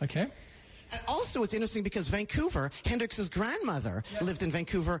 Okay. Also, it's interesting because Vancouver, Hendrix's grandmother lived in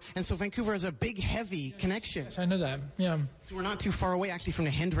Vancouver, and so Vancouver has a big, heavy connection. Yes, I know that. Yeah. So we're not too far away, actually, from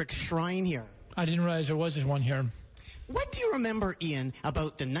the Hendrix shrine here. I didn't realize there was one here. What do you remember, Ian,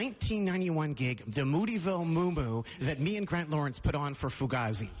 about the 1991 gig, the Moodyville Moo Moo, that me and Grant Lawrence put on for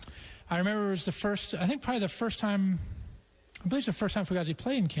Fugazi? I remember it was the first, I think probably the first time, I believe it's the first time Fugazi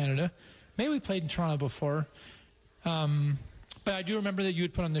played in Canada. Maybe we played in Toronto before. But I do remember that you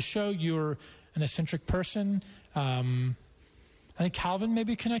had put on the show. You were an eccentric person. I think Calvin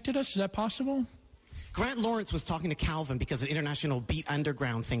maybe connected us. Is that possible? Grant Lawrence was talking to Calvin because the International Beat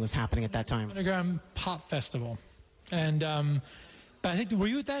Underground thing was happening at that time. Underground Pop Festival. And, but I think, were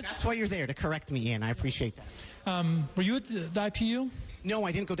you at that? That's why you're there, to correct me, Ian. I appreciate that. Were you at the IPU? No,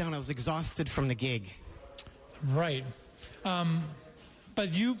 I didn't go down. I was exhausted from the gig. Right.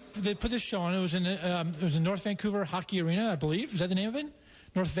 But they put this show on. It was in North Vancouver Hockey Arena, I believe. Is that the name of it?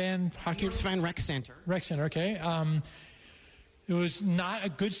 North Van Rec Center. Rec Center, okay. It was not a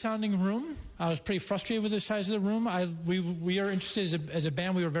good sounding room. I was pretty frustrated with the size of the room. We are interested as a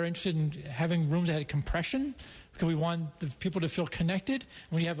band. We were very interested in having rooms that had compression because we want the people to feel connected.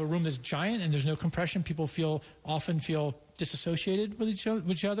 When you have a room that's giant and there's no compression, people often feel disassociated with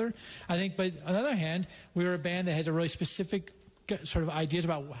each other. I think, but on the other hand, we were a band that has a really specific sort of ideas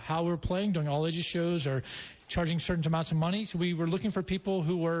about how we were playing, doing all ages shows or charging certain amounts of money. So we were looking for people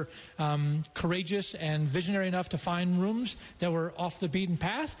who were courageous and visionary enough to find rooms that were off the beaten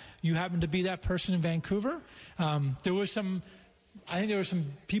path. You happened to be that person in Vancouver. I think there were some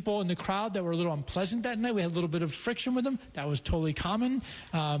people in the crowd that were a little unpleasant that night. We had a little bit of friction with them. That was totally common.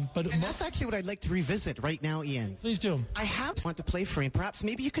 And that's actually what I'd like to revisit right now, Ian. Please do. I want to play for you. Perhaps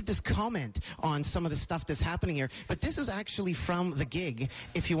maybe you could just comment on some of the stuff that's happening here. But this is actually from the gig.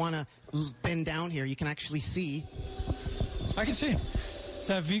 If you want to bend down here, you can actually see. I can see.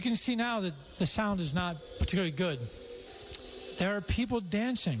 You can see now that the sound is not particularly good. There are people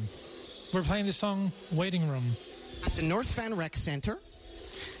dancing. We're playing the song Waiting Room. At the North Van Rec Center.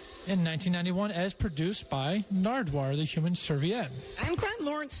 In 1991, as produced by Nardwuar, the Human Serviette. And Grant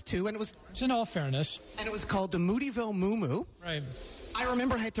Lawrence, too. And it was, in all fairness. And it was called the Moodyville Moo Moo. Right. I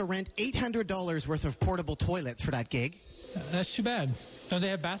remember I had to rent $800 worth of portable toilets for that gig. That's too bad. Don't they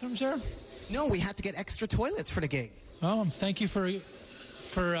have bathrooms there? No, we had to get extra toilets for the gig. Oh, thank you for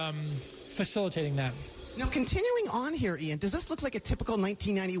facilitating that. Now, continuing on here, Ian, does this look like a typical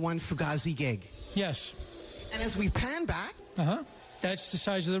 1991 Fugazi gig? Yes. And as we pan back... That's the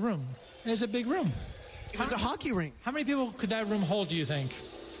size of the room. It's a big room. It was a hockey rink. How many people could that room hold, do you think?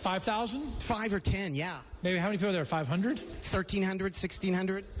 5,000? 5 or 10, yeah. Maybe how many people are there? 500? 1,300,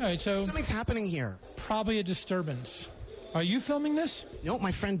 1,600. All right, so... Something's happening here. Probably a disturbance. Are you filming this? No,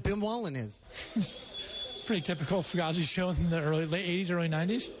 my friend Bim Wallen is. Pretty typical Fugazi show in the late 80s, early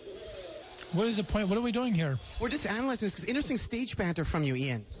 90s. What is the point? What are we doing here? We're just analyzing this because interesting stage banter from you,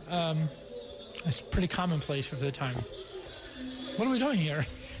 Ian. It's pretty commonplace for the time. What are we doing here?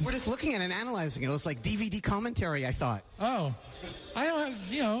 We're just looking at it and analyzing it. It was like DVD commentary, I thought. Oh. I don't,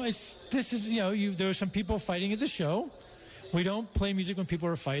 there were some people fighting at the show. We don't play music when people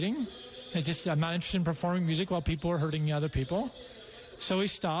are fighting. I'm not interested in performing music while people are hurting other people. So we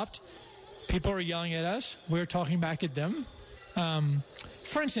stopped. People were yelling at us. We were talking back at them.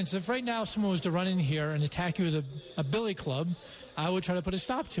 For instance, if right now someone was to run in here and attack you with a billy club, I would try to put a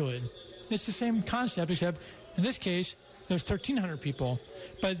stop to it. It's the same concept, except in this case, there's 1,300 people.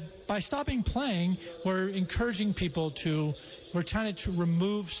 But by stopping playing, we're encouraging people we're trying to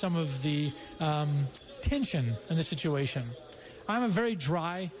remove some of the tension in the situation. I'm a very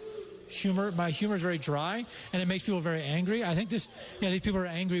dry humor. My humor is very dry, and it makes people very angry. I think these people are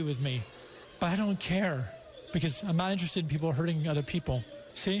angry with me, but I don't care because I'm not interested in people hurting other people.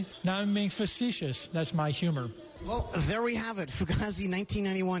 See? Now I'm being facetious. That's my humor. Well, there we have it. Fugazi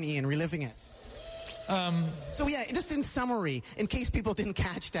 1991, Ian, reliving it. So yeah, just in summary, in case people didn't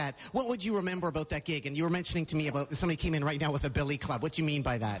catch that, what would you remember about that gig? And you were mentioning to me about somebody came in right now with a billy club. What do you mean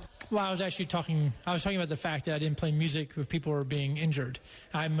by that? Well, I was talking about the fact that I didn't play music if people were being injured.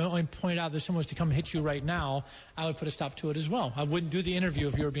 I only pointed out that if someone was to come hit you right now, I would put a stop to it as well. I wouldn't do the interview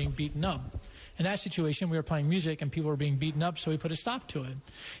if you were being beaten up. In that situation, we were playing music and people were being beaten up, so we put a stop to it.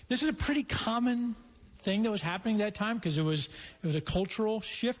 This is a pretty common thing that was happening at that time because it was a cultural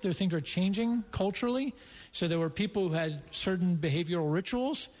shift. There things were changing culturally. So there were people who had certain behavioral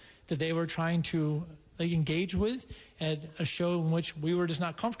rituals that they were trying to engage with at a show in which we were just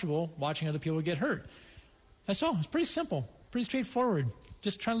not comfortable watching other people get hurt. That's all. It's pretty simple, pretty straightforward.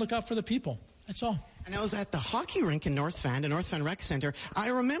 Just trying to look out for the people. That's all. And I was at the hockey rink in North Van, the North Van Rec Center. I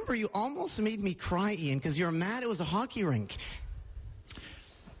remember you almost made me cry, Ian, because you were mad it was a hockey rink.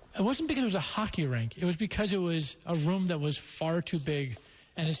 It wasn't because it was a hockey rink. It was because it was a room that was far too big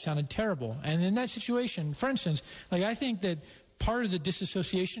and it sounded terrible. And in that situation, for instance, I think that part of the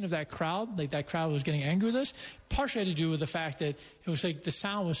disassociation of that crowd, that crowd was getting angry with us, partially had to do with the fact that it was the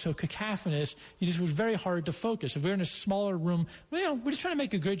sound was so cacophonous, it just was very hard to focus. If we were in a smaller room, we're just trying to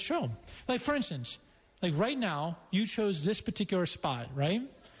make a good show. For instance, right now, you chose this particular spot, right,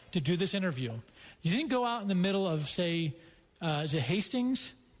 to do this interview. You didn't go out in the middle of, say, is it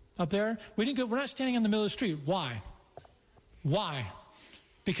Hastings? Up there, we're not standing in the middle of the street. Why?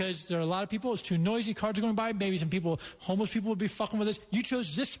 Because there are a lot of people. It's too noisy. Cars are going by. Maybe some homeless people would be fucking with us. You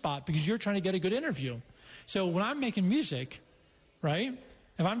chose this spot because you're trying to get a good interview. So when I'm making music, right?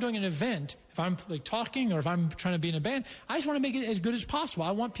 If I'm doing an event, if I'm talking or if I'm trying to be in a band, I just want to make it as good as possible.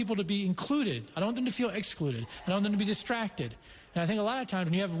 I want people to be included. I don't want them to feel excluded. I don't want them to be distracted. And I think a lot of times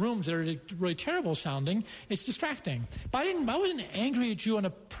when you have rooms that are really terrible sounding, it's distracting. But I wasn't angry at you on a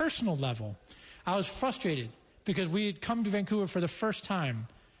personal level. I was frustrated because we had come to Vancouver for the first time,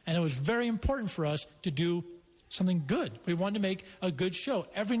 and it was very important for us to do something good. We wanted to make a good show.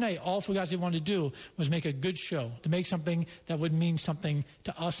 Every night, all Fugazi wanted to do was make a good show, to make something that would mean something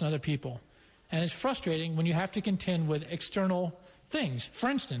to us and other people. And it's frustrating when you have to contend with external things. For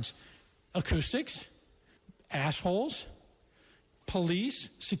instance, acoustics, assholes, police,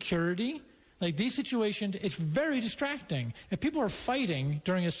 security. These situations, it's very distracting. If people are fighting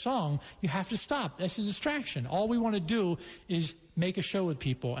during a song, you have to stop. That's a distraction. All we want to do is make a show with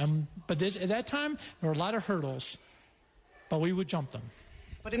people. But at that time, there were a lot of hurdles, but we would jump them.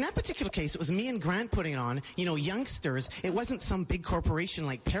 But in that particular case, it was me and Grant putting it on, youngsters. It wasn't some big corporation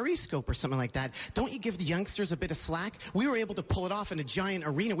like Periscope or something like that. Don't you give the youngsters a bit of slack? We were able to pull it off in a giant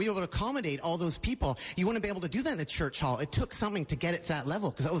arena. We were able to accommodate all those people. You wouldn't be able to do that in a church hall. It took something to get it to that level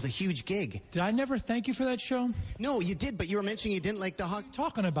because that was a huge gig. Did I never thank you for that show? No, you did, but you were mentioning you didn't like the hockey.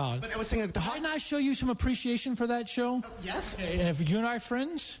 Talking about. But I was saying the hockey. Did I not show you some appreciation for that show? Yes. Okay, and if you and I are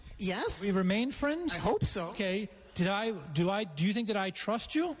friends? Yes. We remain friends? I hope so. Okay. Do you think that I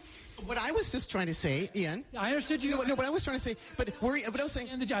trust you? What I was just trying to say, Ian. I understood you. No, what I was trying to say, but I was saying.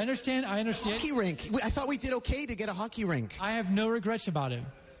 I understand. Hockey rink. I thought we did okay to get a hockey rink. I have no regrets about it.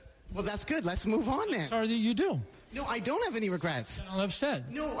 Well, that's good. Let's move on then. Sorry that you do. No, I don't have any regrets. I'm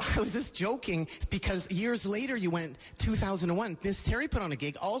upset. No, I was just joking because years later you went 2001. Miss Terry put on a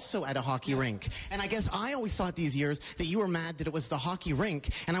gig also at a hockey rink. And I guess I always thought these years that you were mad that it was the hockey rink.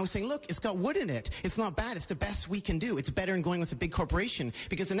 And I was saying, look, it's got wood in it. It's not bad. It's the best we can do. It's better than going with a big corporation.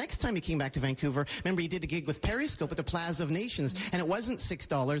 Because the next time you came back to Vancouver, remember you did a gig with Periscope at the Plaza of Nations. And it wasn't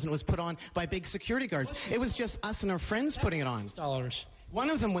 $6 and it was put on by big security guards. It was just us and our friends putting it on. $6. One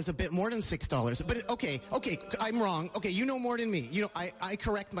of them was a bit more than $6. But okay, I'm wrong. Okay, you know more than me. I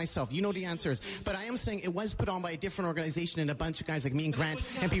correct myself. You know the answers. But I am saying it was put on by a different organization and a bunch of guys like me and Grant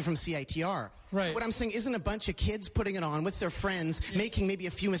and people from CITR. Right. So what I'm saying isn't a bunch of kids putting it on with their friends, making maybe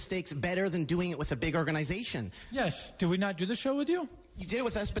a few mistakes better than doing it with a big organization. Yes. Did we not do the show with you? You did it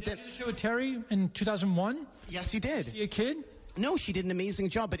with us, but then... Did you do the show with Terry in 2001? Yes, you did. Was she a kid? No, she did an amazing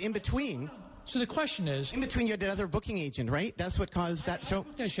job, but in between... So the question is... In between, you had another booking agent, right? That's what caused that show?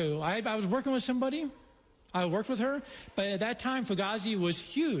 That show. I was working with somebody. I worked with her. But at that time, Fugazi was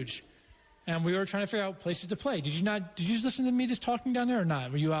huge. And we were trying to figure out places to play. Did you listen to me just talking down there or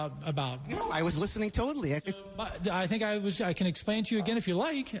not? Were you out about? No, I was listening totally. I think I can explain to you again if you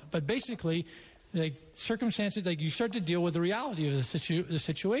like. But basically, like circumstances, like you start to deal with the reality of the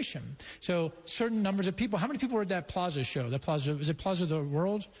situation. So certain numbers of people. How many people were at that Plaza show? That Plaza, is it Plaza of the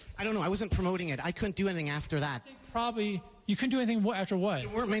World? I don't know. I wasn't promoting it. I couldn't do anything after that. I think probably you couldn't do anything after what? There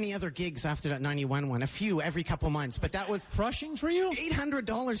weren't many other gigs after that 91 one. A few every couple months, but that was crushing for you.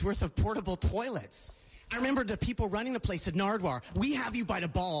 $800 worth of portable toilets. I remember the people running the place at Nardwuar. We have you by the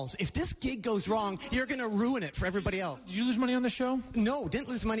balls. If this gig goes wrong, you're going to ruin it for everybody else. Did you lose money on the show? No, didn't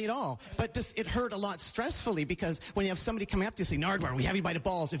lose money at all. But it hurt a lot stressfully because when you have somebody coming up to you saying, Nardwuar, we have you by the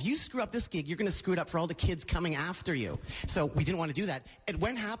balls. If you screw up this gig, you're going to screw it up for all the kids coming after you. So we didn't want to do that. It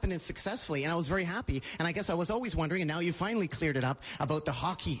went happening successfully, and I was very happy. And I guess I was always wondering, and now you finally cleared it up, about the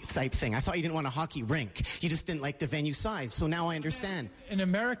hockey type thing. I thought you didn't want a hockey rink. You just didn't like the venue size. So now I understand. In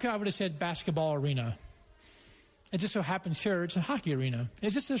America, I would have said basketball arena. It just so happens here, it's a hockey arena.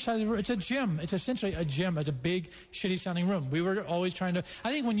 It's just it's a gym. It's essentially a gym. It's a big, shitty-sounding room. We were always trying to...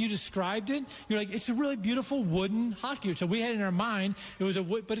 I think when you described it, you're like, it's a really beautiful wooden hockey room. So we had in our mind, it was a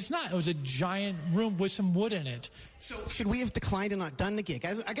wood... But it's not. It was a giant room with some wood in it. So should we have declined and not done the gig?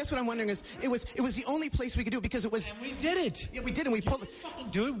 I guess what I'm wondering is, it was the only place we could do it because it was... And we did it. Yeah, we did, and we pulled...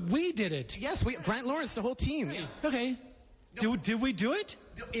 Do it. We did it. Yes, Grant Lawrence, the whole team. Yeah. Okay. Did we do it?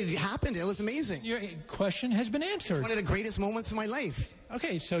 It happened. It was amazing. Your question has been answered. It's one of the greatest moments of my life.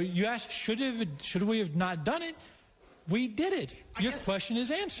 Okay, so you asked, should we have not done it? We did it. Your question is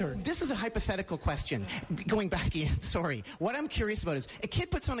answered. This is a hypothetical question. Going back in, sorry. What I'm curious about is, a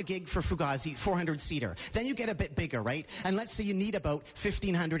kid puts on a gig for Fugazi, 400-seater. Then you get a bit bigger, right? And let's say you need about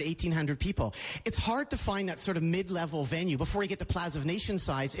 1,500, 1,800 people. It's hard to find that sort of mid-level venue before you get to Plaza of Nations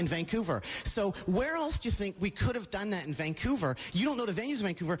size in Vancouver. So where else do you think we could have done that in Vancouver? You don't know the venues in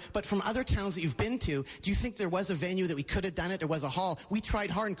Vancouver, but from other towns that you've been to, do you think there was a venue that we could have done it? There was a hall. We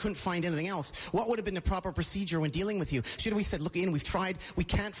tried hard and couldn't find anything else. What would have been the proper procedure when dealing with you? Should have we said, look, Ian, we've tried, we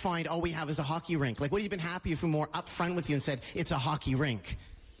can't find, all we have is a hockey rink? Like, would you have been happy if we were more upfront with you and said, it's a hockey rink?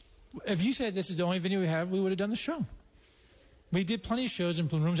 If you said this is the only venue we have, we would have done the show. We did plenty of shows in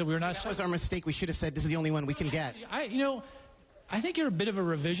rooms that we were not... That was our mistake. We should have said, this is the only one we can get. I think you're a bit of a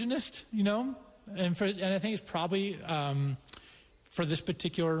revisionist, and I think it's probably for this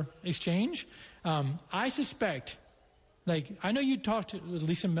particular exchange. I suspect, I know you talked to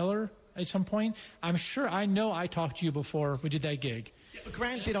Lisa Miller at some point. I know I talked to you before we did that gig. Yeah, but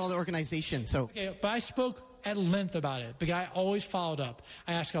Grant did all the organization, so... Okay, but I spoke at length about it. The guy always followed up.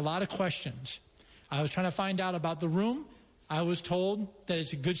 I asked a lot of questions. I was trying to find out about the room. I was told that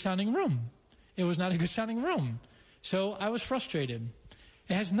it's a good-sounding room. It was not a good-sounding room. So I was frustrated.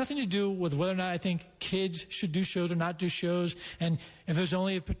 It has nothing to do with whether or not I think kids should do shows or not do shows, and if there's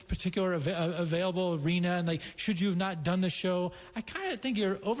only a particular available arena, and should you have not done the show. I kind of think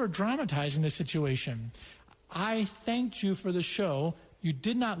you're over-dramatizing the situation. I thanked you for the show. You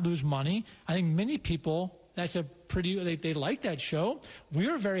did not lose money. I think many people, that's a pretty, they like that show. We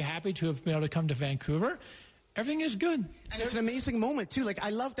were very happy to have been able to come to Vancouver. Everything is good. And it's an amazing moment, too. I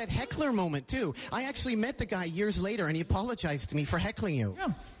love that heckler moment, too. I actually met the guy years later, and he apologized to me for heckling you. Yeah.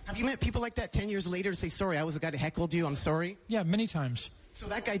 Have you met people like that 10 years later to say, sorry, I was the guy that heckled you, I'm sorry? Yeah, many times. So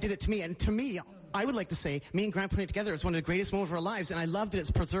that guy did it to me, and to me, I would like to say, me and Grant putting it together, it's one of the greatest moments of our lives, and I loved that it's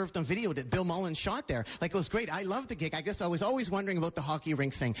preserved on video that Bill Mullen shot there. It was great. I loved the gig. I guess I was always wondering about the hockey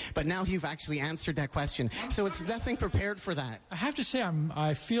rink thing, but now you've actually answered that question. So it's nothing prepared for that. I have to say,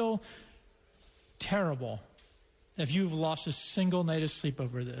 I feel terrible if you've lost a single night of sleep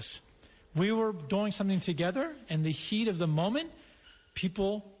over this. We were doing something together, and the heat of the moment,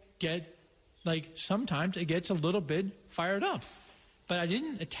 people get, sometimes it gets a little bit fired up. But I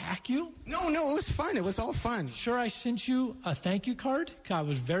didn't attack you. No, it was fun. It was all fun. Sure, I sent you a thank you card. I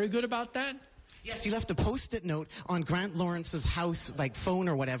was very good about that. Yes, you left a Post-it note on Grant Lawrence's house, phone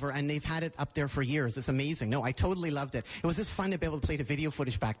or whatever, and they've had it up there for years. It's amazing. No, I totally loved it. It was just fun to be able to play the video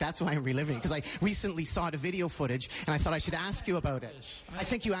footage back. That's why I'm reliving it, because I recently saw the video footage, and I thought I should ask you about it. I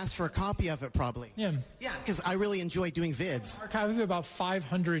think you asked for a copy of it, probably. Yeah. Yeah, because I really enjoy doing vids. Archive, we have about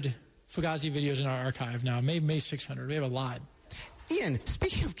 500 Fugazi videos in our archive now, maybe 600. We have a lot. Ian,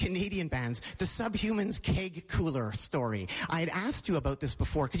 speaking of Canadian bands, the Subhumans keg cooler story. I had asked you about this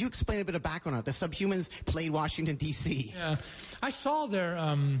before. Could you explain a bit of background on it? The Subhumans played Washington, D.C. Yeah. I saw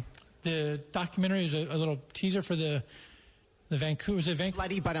the documentary is a little teaser for the Vancouver. Was it Vancouver?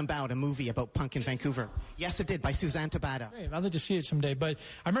 Bloody But I'm Bound, a movie about punk in Vancouver. Yes, it did, by Suzanne Tabata. Great. I'd like to see it someday. But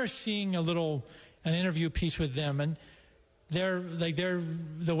I remember seeing an interview piece with them, and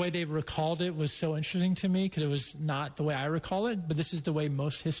the way they recalled it was so interesting to me, because it was not the way I recall it, but this is the way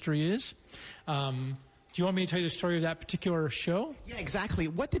most history is. Do you want me to tell you the story of that particular show? Yeah, exactly.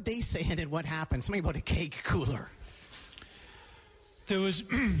 What did they say, and then what happened? Something about a keg cooler. There was,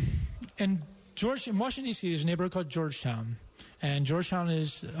 in in Washington, D.C., there's a neighborhood called Georgetown. And Georgetown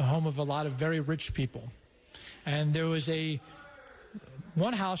is a home of a lot of very rich people. And there was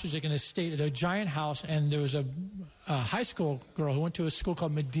one house was like an estate, a giant house, and there was a high school girl who went to a school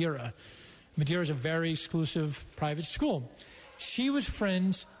called Madeira. Madeira is a very exclusive private school. She was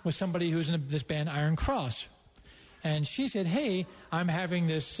friends with somebody who's in this band, Iron Cross. And she said, hey, I'm having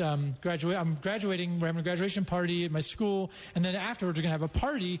this I'm graduating, we're having a graduation party at my school, and then afterwards we're going to have a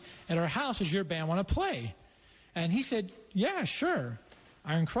party at our house. Does your band want to play? And he said, yeah, sure,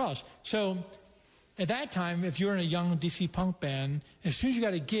 Iron Cross. So at that time, if you were in a young DC punk band, as soon as you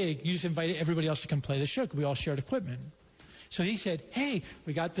got a gig, you just invited everybody else to come play the show because we all shared equipment. So he said, hey,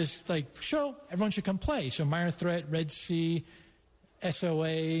 we got this show, everyone should come play. So Minor Threat, Red Sea,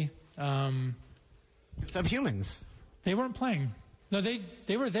 SOA. Subhumans. They weren't playing. No, they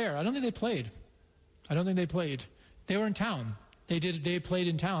were there. I don't think they played. They were in town. They played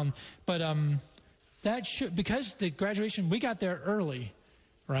in town. But because the graduation, we got there early,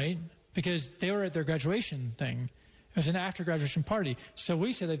 right? Because they were at their graduation thing. It was an after-graduation party. So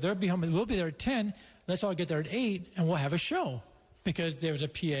we said they'll be home. We'll be there at 10. Let's all get there at 8, and we'll have a show. Because there was a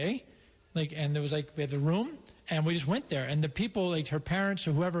PA, and there was we had the room, and we just went there. And the people, her parents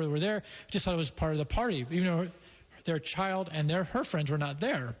or whoever were there, just thought it was part of the party, even though their child and her friends were not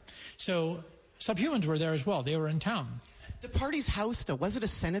there. So Subhumans were there as well. They were in town. The party's house, though, was it a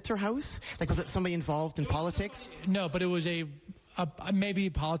senator house? Was it somebody involved in politics? No, but it was maybe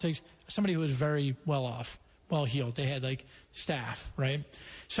politics, somebody who was very well off, well-heeled. They had, staff, right?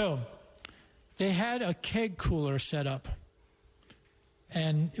 So they had a keg cooler set up,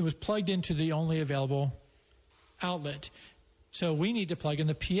 and it was plugged into the only available outlet. So we need to plug in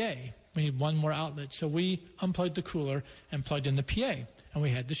the PA. We need one more outlet. So we unplugged the cooler and plugged in the PA, and we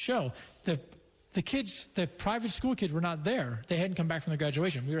had the show. The kids, the private school kids, were not there. They hadn't come back from their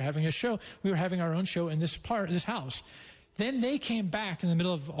graduation. We were having a show. We were having our own show in this house. Then they came back in the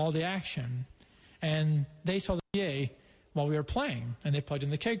middle of all the action, and they saw the PA while we were playing, and they plugged in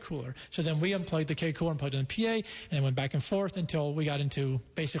the keg cooler. So then we unplugged the keg cooler and plugged in the PA, and it went back and forth until we got into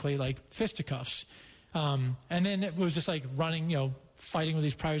basically fisticuffs. And then it was just running, fighting with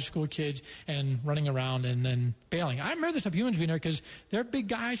these private school kids and running around and then bailing. I remember the Subhumans being there because they're big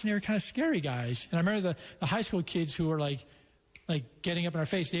guys and they were kind of scary guys. And I remember the high school kids who were getting up in our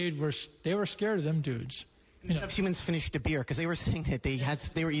face. They were scared of them dudes. The Subhumans finished the beer because they were saying that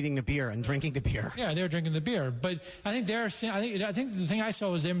they were eating the beer and drinking the beer. Yeah, they were drinking the beer. But I think I think the thing I saw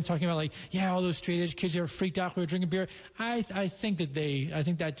was them talking about all those straight edge kids, they were freaked out when we were drinking beer. I think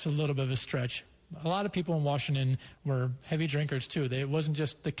that's a little bit of a stretch. A lot of people in Washington were heavy drinkers too. It wasn't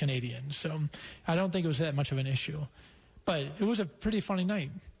just the Canadians. So I don't think it was that much of an issue. But it was a pretty funny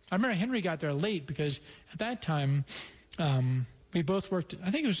night. I remember Henry got there late because at that time we both worked.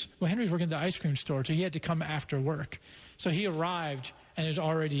 I think Henry was working at the ice cream store, so he had to come after work. So he arrived and it was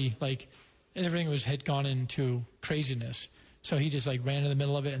already everything had gone into craziness. So he just ran in the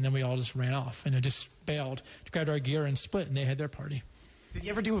middle of it, and then we all just ran off and it just bailed, grabbed our gear and split, and they had their party. Did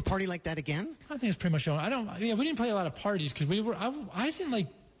you ever do a party like that again? I think it's pretty much over. We didn't play a lot of parties because I didn't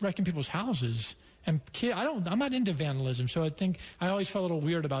wrecking people's houses. And I'm not into vandalism, so I think I always felt a little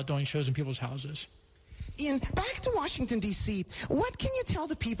weird about doing shows in people's houses. Ian, back to Washington, D.C., what can you tell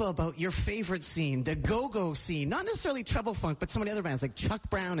the people about your favorite scene, the go-go scene? Not necessarily Treble Funk, but some of the other bands like Chuck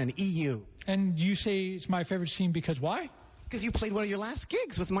Brown and EU. And you say it's my favorite scene because why? Because you played one of your last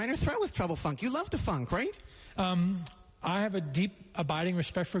gigs with Minor Threat with Treble Funk. You love the funk, right? I have a deep, abiding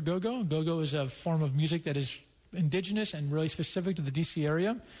respect for go-go. Go-go is a form of music that is indigenous and really specific to the D.C.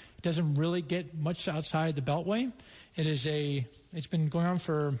 area. It doesn't really get much outside the Beltway. It's been going on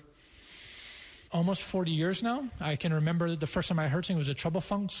for almost 40 years now. I can remember the first time I heard it was a Treble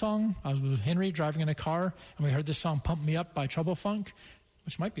Funk song. I was with Henry driving in a car, and we heard this song, Pump Me Up by Treble Funk,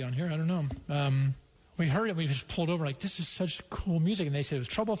 which might be on here, I don't know. We heard it, we just pulled over, this is such cool music. And they said it was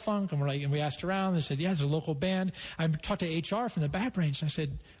Treble Funk, and we asked around. They said, yeah, it's a local band. I talked to HR from the Bat Brains, and I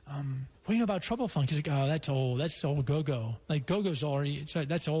said, what do you know about Treble Funk? He's like, oh, that's old. That's old go-go. Go-go's already,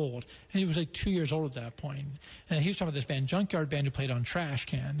 that's old. And he was 2 years old at that point. And he was talking about this band, Junkyard Band, who played on trash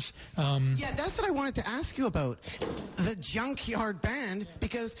cans. Yeah, that's what I wanted to ask you about. The Junkyard Band,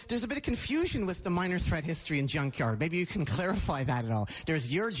 because there's a bit of confusion with the Minor Threat history in Junkyard. Maybe you can clarify that at all.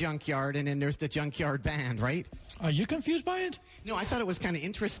 There's your Junkyard, and then there's the Junkyard Band, right? Are you confused by it? No, I thought it was kind of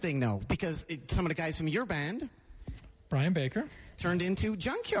interesting, though, because some of the guys from your band, Brian Baker, turned into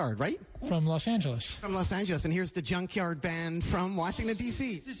Junkyard, right? From Los Angeles. From Los Angeles. And here's the Junkyard Band from Washington,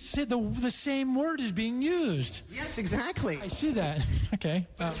 D.C. The same word is being used. Yes, exactly. I see that. Okay.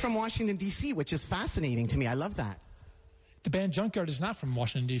 But it's from Washington, D.C., which is fascinating to me. I love that. The band Junkyard is not from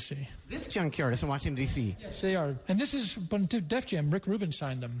Washington, D.C. This Junkyard is from Washington, D.C. Yes, they are. And this is when Def Jam, Rick Rubin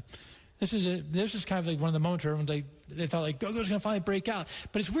signed them. This is kind of like one of the moments where they thought like go-go's going to finally break out.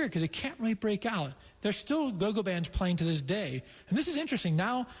 But it's weird because they can't really break out. There's still go-go bands playing to this day. And this is interesting.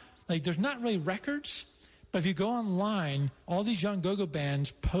 Now, like there's not really records, but if you go online, all these young go-go bands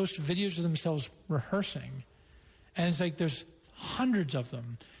post videos of themselves rehearsing. And it's like there's hundreds of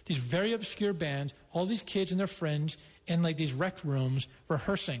them. These very obscure bands, all these kids and their friends in like these rec rooms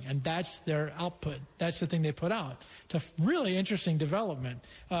rehearsing, and that's their output. That's the thing they put out. It's a really interesting development.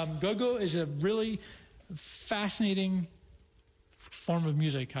 Go-go is a really fascinating form of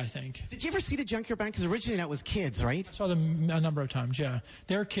music, I think. Did you ever see the Junkyard Band? Because originally that was kids, right? I saw them a number of times, yeah.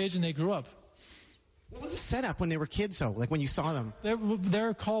 They were kids and they grew up. What was the setup when they were kids, though, like when you saw them?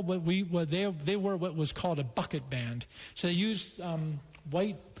 They're called they were what was called a bucket band. So they used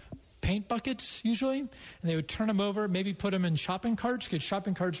white paint buckets usually, and they would turn them over, maybe put them in shopping carts, because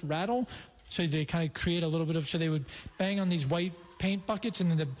shopping carts rattle, so they kind of create a little bit of, so they would bang on these white paint buckets,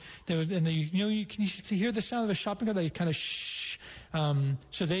 and then you can hear the sound of a shopping cart, they kind of shh. There'd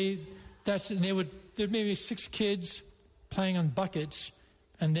maybe 6 kids playing on buckets,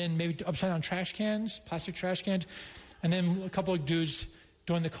 and then maybe upside down trash cans, plastic trash cans, and then a couple of dudes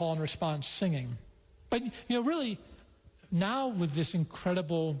doing the call and response singing. But really, now with this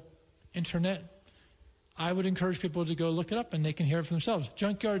incredible internet, I would encourage people to go look it up and they can hear it for themselves.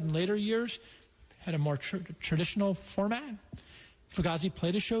 Junkyard in later years had a more traditional format. Fugazi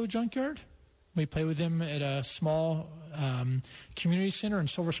played a show at Junkyard. We played with them at a small community center in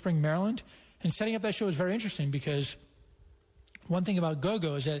Silver Spring, Maryland. And setting up that show was very interesting because one thing about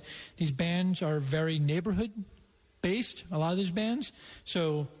go-go is that these bands are very neighborhood-based, a lot of these bands.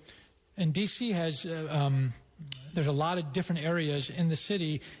 So, and D.C. has there's a lot of different areas in the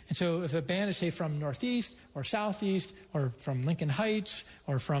city. And so if a band is, say, from Northeast or Southeast or from Lincoln Heights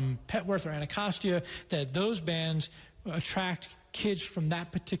or from Petworth or Anacostia, that those bands attract kids from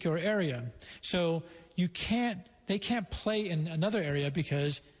that particular area. So they can't play in another area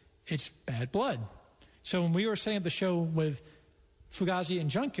because it's bad blood. So when we were setting up the show with Fugazi and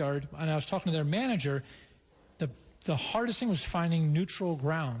Junkyard, and I was talking to their manager, the hardest thing was finding neutral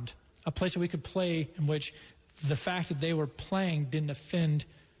ground, a place that we could play in which the fact that they were playing didn't offend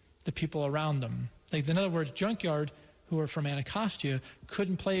the people around them. Like, in other words, Junkyard, who were from Anacostia,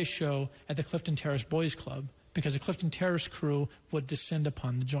 couldn't play a show at the Clifton Terrace Boys Club because the Clifton Terrace crew would descend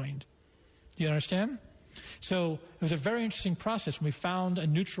upon the joint. Do you understand? So it was a very interesting process. We found a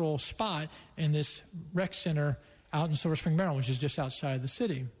neutral spot in this rec center out in Silver Spring, Maryland, which is just outside the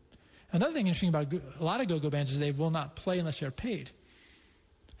city. Another thing interesting about a lot of go-go bands is they will not play unless they're paid.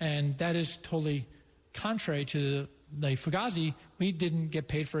 And that is totally contrary to the Fugazi. We didn't get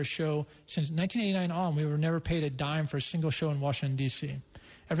paid for a show. Since 1989 on, we were never paid a dime for a single show in Washington, D.C.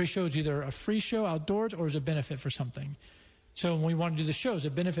 Every show is either a free show outdoors or is a benefit for something. So when we wanted to do the show, it was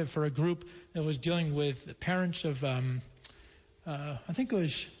a benefit for a group that was dealing with parents of, I think it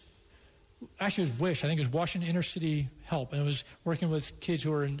was WISH. I think it was Washington Inner City Help, and it was working with kids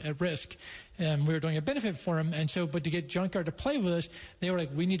who were at risk. And we were doing a benefit for them. And so, but to get Junkyard to play with us, they were like,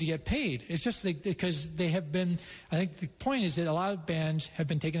 we need to get paid. It's just because they have been, I think the point is that a lot of bands have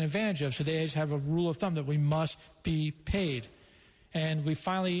been taken advantage of. So they just have a rule of thumb that we must be paid. And we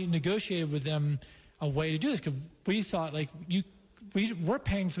finally negotiated with them a way to do this, because we thought, like, we're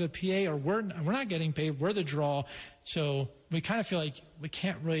paying for the PA, or we're not getting paid, we're the draw, so we kind of feel like we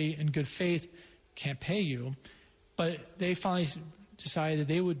can't really, in good faith, can't pay you. But they finally decided that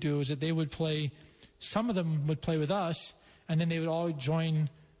they would do is that they would play, some of them would play with us, and then they would all join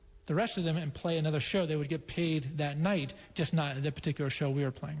the rest of them and play another show. They would get paid that night, just not the particular show we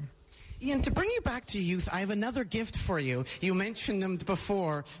were playing. Ian, to bring you back to youth, I have another gift for you. You mentioned them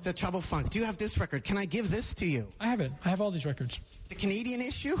before, the Trouble Funk. Do you have this record? Can I give this to you? I have it. I have all these records. The Canadian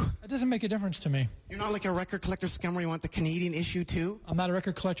issue? It doesn't make a difference to me. You're not like a record collector scum where you want the Canadian issue too? I'm not a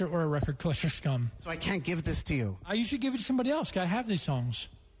record collector or a record collector scum. So I can't give this to you? You should give it to somebody else. I have these songs.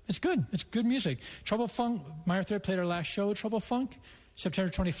 It's good. It's good music. Trouble Funk, Minor Threat played our last show at Trouble Funk,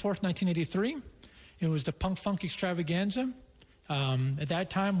 September 24th, 1983. It was the Punk Funk Extravaganza. At that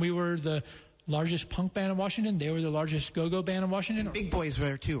time, we were the largest punk band in Washington. They were the largest go-go band in Washington. Big Boys were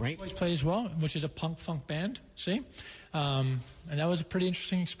there too, right? Big Boys played as well, which is a punk funk band. See? And that was a pretty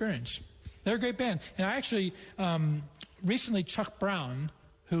interesting experience. They're a great band. And I actually, recently, Chuck Brown,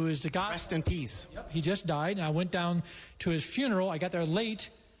 who is the guy... Rest in peace. Yep, he just died, and I went down to his funeral. I got there late,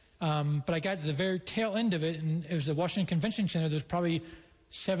 but I got to the very tail end of it, and it was the Washington Convention Center. There's probably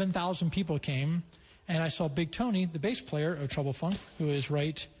 7,000 people came, and I saw Big Tony, the bass player of Trouble Funk, who is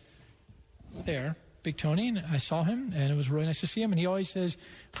right there. Big Tony, and I saw him, and it was really nice to see him. And he always says,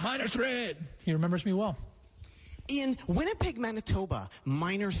 "Minor Threat." He remembers me well. In Winnipeg, Manitoba,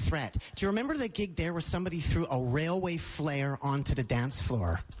 Minor Threat. Do you remember the gig there where somebody threw a railway flare onto the dance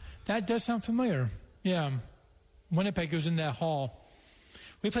floor? That does sound familiar. Yeah. Winnipeg was in that hall.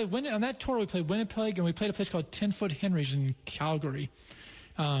 We played on that tour. We played Winnipeg, and we played a place called 10-Foot Henry's in Calgary.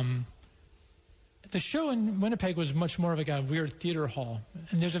 The show in Winnipeg was much more of like a weird theater hall,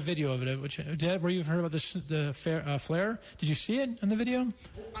 and there's a video of it. Were you heard about the flare? Did you see it in the video?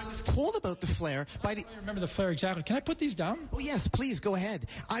 I was told about the flare. I remember the flare exactly. Can I put these down? Oh, yes, please, go ahead.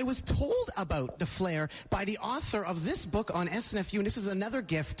 I was told about the flare by the author of this book on SNFU, and this is another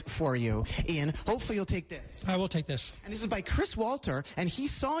gift for you, Ian. Hopefully you'll take this. I will take this. And this is by Chris Walter, and he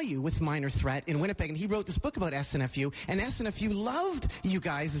saw you with Minor Threat in Winnipeg, and he wrote this book about SNFU, and SNFU loved you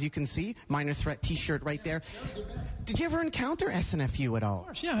guys, as you can see. Minor Threat t-shirt right there. Did you ever encounter SNFU at all? Of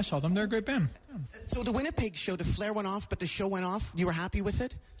course, yeah, I saw them. They're a great band. Yeah. So the Winnipeg show, the flare went off, but the show went off. You were happy with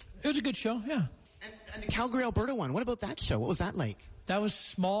it? It was a good show, yeah. And the Calgary, Alberta one, what about that show? What was that like? That was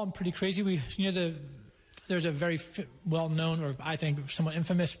small and pretty crazy. There's a very well-known, or I think somewhat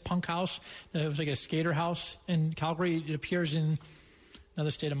infamous, punk house. It was like a skater house in Calgary. It appears in Another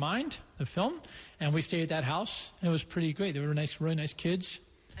State of Mind, the film, and we stayed at that house. And it was pretty great. They were really nice kids.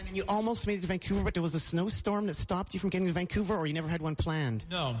 And then you almost made it to Vancouver, but there was a snowstorm that stopped you from getting to Vancouver, or you never had one planned?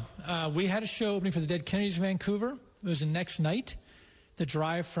 No. We had a show opening for the Dead Kennedys in Vancouver. It was the next night. The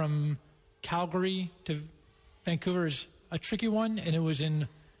drive from Calgary to Vancouver is a tricky one, and it was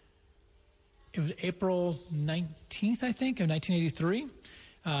April 19th, I think, of 1983.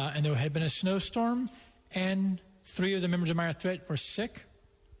 And there had been a snowstorm, and 3 of the members of Minor Threat were sick.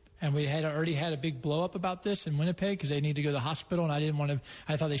 And we had already had a big blow-up about this in Winnipeg because they needed to go to the hospital, and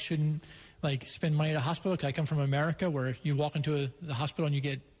I thought they shouldn't, spend money at a hospital because I come from America where you walk into the hospital and you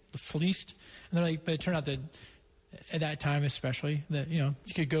get fleeced. And they're like, but it turned out that at that time especially, that, you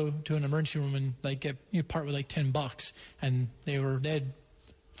could go to an emergency room and, get part with, $10, and they had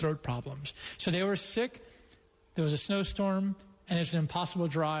throat problems. So they were sick. There was a snowstorm, and it's an impossible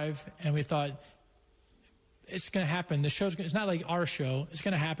drive, and we thought, it's going to happen. It's not like our show. It's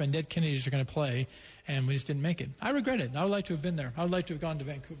going to happen. Dead Kennedys are going to play, and we just didn't make it. I regret it. I would like to have been there. I would like to have gone to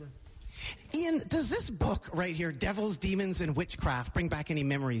Vancouver. Ian, does this book right here, Devils, Demons, and Witchcraft, bring back any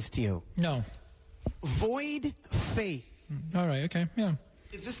memories to you? No. Void Faith. All right, okay, yeah.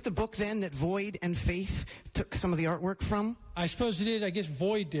 Is this the book, then, that Void and Faith took some of the artwork from? I suppose it is. I guess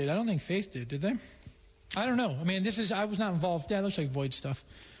Void did. I don't think Faith did they? I don't know. I mean, I was not involved. Yeah, it looks like Void stuff.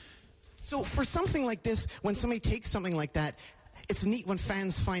 So for something like this, when somebody takes something like that, it's neat when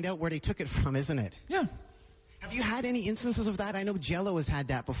fans find out where they took it from, isn't it? Yeah. Have you had any instances of that? I know Jell-O has had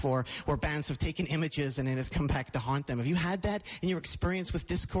that before, where bands have taken images and it has come back to haunt them. Have you had that in your experience with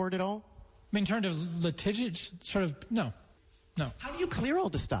Discord at all? I mean, in terms of litigious, sort of, no. How do you clear all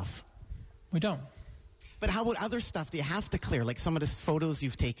the stuff? We don't. But how about other stuff do you have to clear? Like some of the photos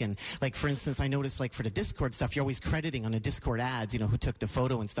you've taken. Like, for instance, I noticed, for the Discord stuff, you're always crediting on the Discord ads, who took the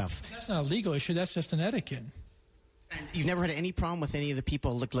photo and stuff. That's not a legal issue. That's just an etiquette. And you've never had any problem with any of the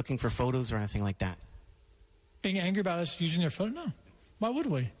people looking for photos or anything like that? Being angry about us using their photo? No. Why would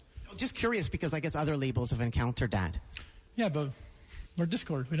we? Just curious, because I guess other labels have encountered that. Yeah, but we're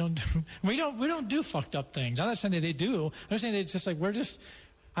Discord. We don't do fucked up things. I'm not saying that they do. I'm just saying that it's just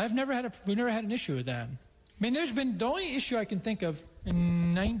we've never had an issue with that. I mean, the only issue I can think of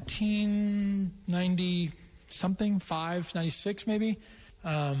in 1990 something, 96 maybe,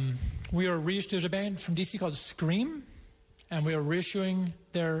 there's a band from DC called Scream, and we were reissuing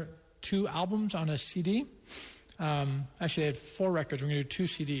their 2 albums on a CD. Actually, they had 4 records. We're going to do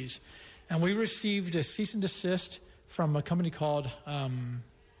 2 CDs. And we received a cease and desist from a company called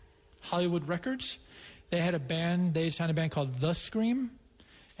Hollywood Records. They signed a band called The Scream.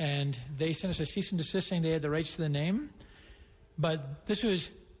 And they sent us a cease and desist saying they had the rights to the name. But this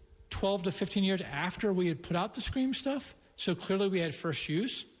was 12 to 15 years after we had put out the Scream stuff. So clearly we had first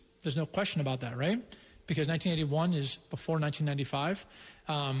use. There's no question about that, right? Because 1981 is before 1995.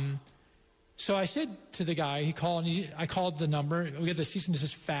 So I said to the guy, I called the number. We had the cease and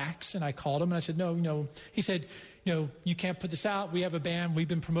desist fax, and I called him, and I said, no. He said, you can't put this out. We have a band. We've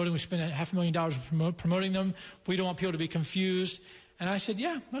been promoting. We spent $500,000 promoting them. We don't want people to be confused. And I said,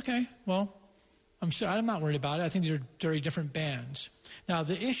 yeah, okay, well, I'm not worried about it. I think these are very different bands. Now,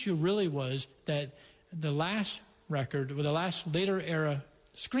 the issue really was that the last record, or the last later era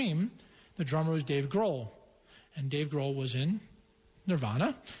Scream, the drummer was Dave Grohl. And Dave Grohl was in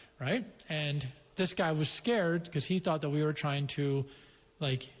Nirvana, right? And this guy was scared because he thought that we were trying to,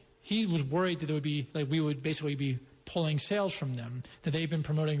 he was worried that there would be, we would basically be pulling sales from them, that they've been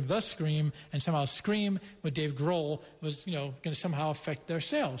promoting The Scream, and somehow Scream with Dave Grohl was, going to somehow affect their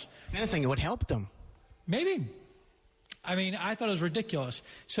sales. If anything, it would help them. Maybe. I mean, I thought it was ridiculous.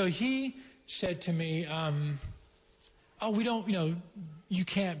 So he said to me, we don't, you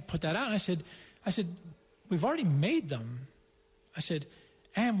can't put that out. And I said, we've already made them. I said,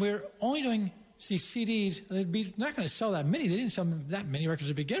 and we're only doing these CDs. They're not going to sell that many. They didn't sell that many records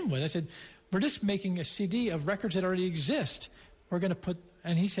to begin with. I said, we're just making a CD of records that already exist. We're going to put,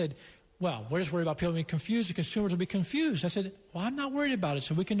 and he said, well, we're just worried about people being confused. The consumers will be confused. I said, well, I'm not worried about it,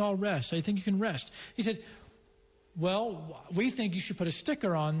 so we can all rest. I think you can rest. He said, well, we think you should put a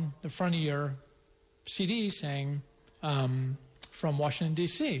sticker on the front of your CD saying from Washington,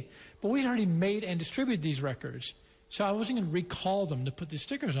 D.C. But we'd already made and distributed these records. So I wasn't going to recall them to put the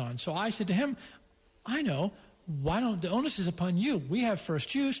stickers on. So I said to him, I know, the onus is upon you. We have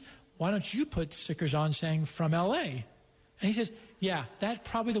first use. Why don't you put stickers on saying from L.A.? And he says, yeah, that's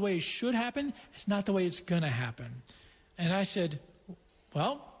probably the way it should happen. It's not the way it's going to happen. And I said,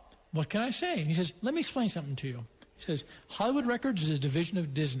 well, what can I say? And he says, let me explain something to you. He says, Hollywood Records is a division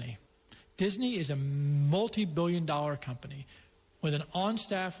of Disney. Disney is a multi-billion-dollar company with an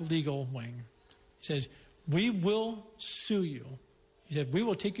on-staff legal wing. He says, we will sue you. He said, we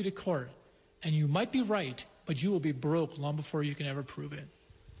will take you to court, and you might be right, but you will be broke long before you can ever prove it.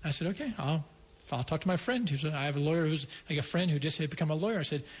 I said, okay, I'll talk to my friend. I have a lawyer who's like a friend who just had become a lawyer. I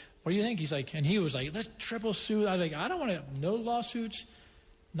said, what do you think? He's like, and he was like, let's triple sue. I was like, I don't want to, no lawsuits,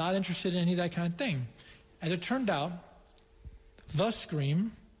 not interested in any of that kind of thing. As it turned out, The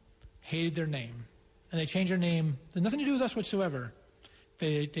Scream hated their name. And they changed their name. It had nothing to do with us whatsoever.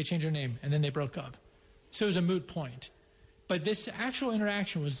 They changed their name, and then they broke up. So it was a moot point. But this actual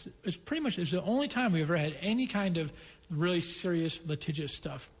interaction was pretty much, it was the only time we ever had any kind of really serious litigious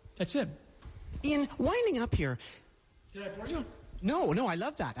stuff. That's it. Ian, winding up here. Did I bore you? No, I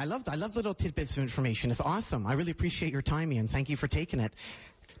love that. I love little tidbits of information. It's awesome. I really appreciate your time, Ian. Thank you for taking it.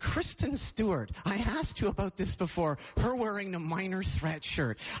 Kristen Stewart, I asked you about this before, her wearing the Minor Threat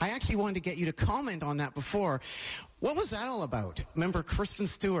shirt. I actually wanted to get you to comment on that before. What was that all about? Remember Kristen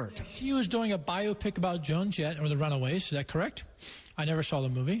Stewart? Yeah, she was doing a biopic about Joan Jett or the Runaways. Is that correct? I never saw the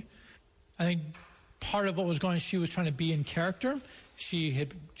movie. I think part of what was going on, she was trying to be in character.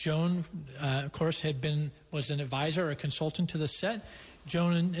 Joan, of course, was an advisor or a consultant to the set.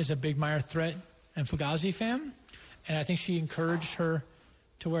 Joan is a big Minor Threat and Fugazi fan, and I think she encouraged her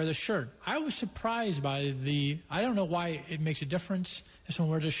to wear the shirt. I was surprised by I don't know why it makes a difference if someone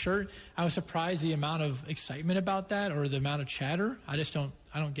wears a shirt. I was surprised the amount of excitement about that or the amount of chatter. I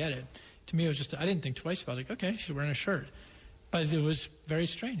don't get it. To me, it was just, I didn't think twice about it. Like, okay, she's wearing a shirt. But it was very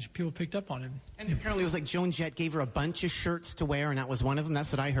strange. People picked up on it. And apparently it was like Joan Jett gave her a bunch of shirts to wear, and that was one of them.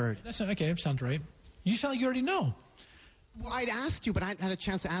 That's what I heard. Okay, that sounds right. You sound like you already know. Well, I'd asked you, but I hadn't had a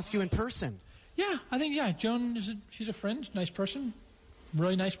chance to ask you in person. Yeah, I think, Joan, she's a friend, nice person.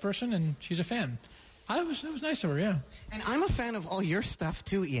 Really nice person, and she's a fan. It was nice of her, yeah. And I'm a fan of all your stuff,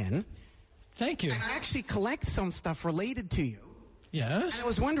 too, Ian. Thank you. And I actually collect some stuff related to you. Yes? And I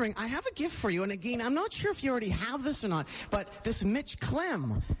was wondering, I have a gift for you, and again, I'm not sure if you already have this or not, but this Mitch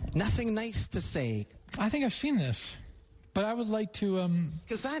Clem, Nothing Nice to Say. I think I've seen this, but I would like to...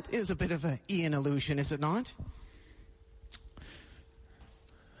 Because that is a bit of an Ian illusion, is it not?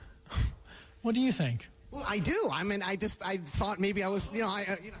 What do you think? Well, I do. I mean, I thought maybe I was,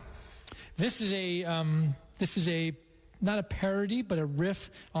 This is a not a parody, but a riff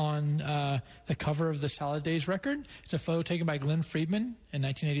on the cover of the Salad Days record. It's a photo taken by Glenn Friedman in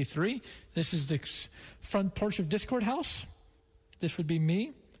 1983. This is the front porch of Discord House. This would be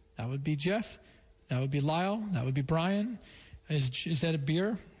me. That would be Jeff. That would be Lyle. That would be Brian. Is that a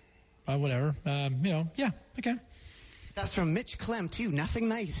beer? Whatever. Yeah, okay. That's from Mitch Clem, too. Nothing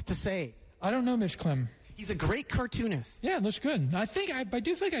Nice to Say. I don't know Mitch Clem. He's a great cartoonist. Yeah, it looks good. I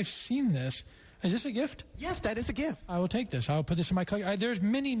do feel like I've seen this. Is this a gift? Yes, that is a gift. I will take this. I will put this in my collection. There's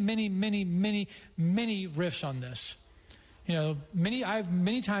many riffs on this. I've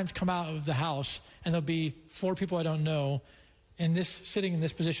many times come out of the house and there'll be 4 people I don't know sitting in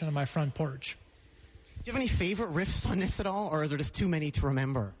this position on my front porch. Do you have any favorite riffs on this at all, or are there just too many to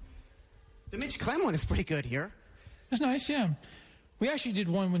remember? The Mitch Clem one is pretty good here. It's nice, yeah. We actually did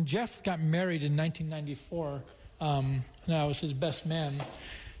one when Jeff got married in 1994. I was his best man.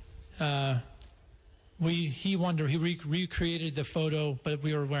 He recreated the photo, but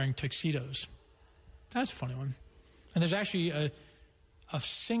we were wearing tuxedos. That's a funny one. And there's actually a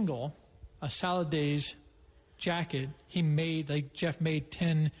single, a Salad Days jacket. Jeff made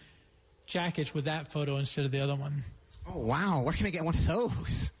 10 jackets with that photo instead of the other one. Oh, wow. Where can I get one of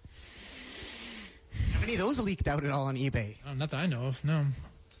those? Any of those leaked out at all on eBay? Not that I know of, no.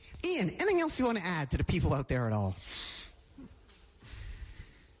 Ian, anything else you want to add to the people out there at all?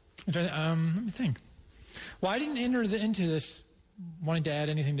 Let me think. Well, I didn't enter into this wanting to add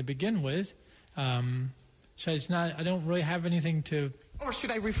anything to begin with. So it's not, I don't really have anything to... Or should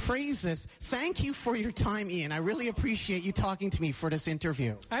I rephrase this? Thank you for your time, Ian. I really appreciate you talking to me for this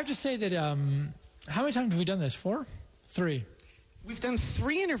interview. I have to say that, how many times have we done this? 4? 3? We've done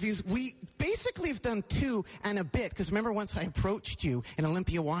 3 interviews. We basically have done 2 and a bit, because remember once I approached you in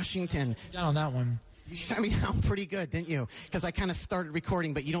Olympia, Washington. Down on that one. You shut me down pretty good, didn't you? Because I kind of started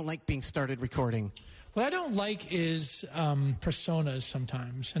recording, but you don't like being started recording. What I don't like is personas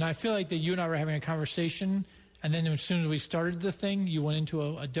sometimes. And I feel like that you and I were having a conversation, and then as soon as we started the thing, you went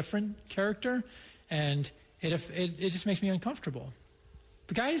into a different character, and it just makes me uncomfortable.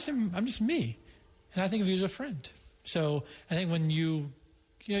 The guy I'm just me, and I think of you as a friend. So I think when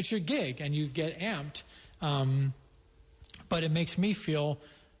it's your gig, and you get amped, but it makes me feel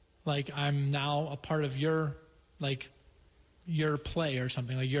like I'm now a part of your play or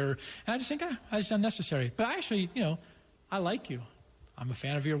something, and I just think, it's unnecessary. But I actually, I like you. I'm a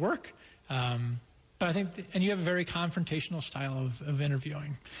fan of your work. But I think, and you have a very confrontational style of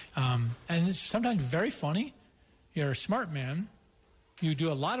interviewing. And it's sometimes very funny. You're a smart man. You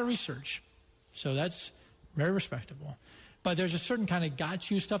do a lot of research. So that's very respectable. But there's a certain kind of got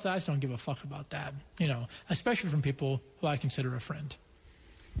you stuff that I just don't give a fuck about that, especially from people who I consider a friend.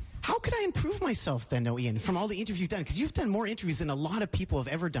 How could I improve myself then, though, Ian, from all the interviews you've done? Because you've done more interviews than a lot of people have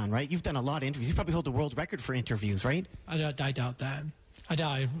ever done, right? You've done a lot of interviews. You probably hold the world record for interviews, right? I doubt that. I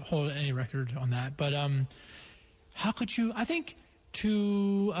doubt I hold any record on that. But how could you, I think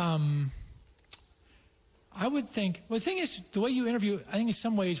I would think, well, the thing is, the way you interview, I think in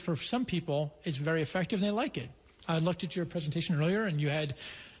some ways, for some people, it's very effective and they like it. I looked at your presentation earlier, and you had,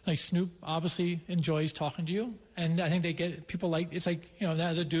 Snoop obviously enjoys talking to you. And I think people it's like, that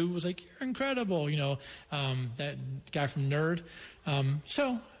other dude was like, you're incredible, that guy from Nerd.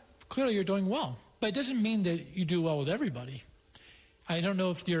 So clearly you're doing well. But it doesn't mean that you do well with everybody. I don't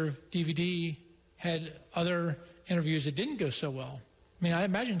know if your DVD had other interviews that didn't go so well. I mean, I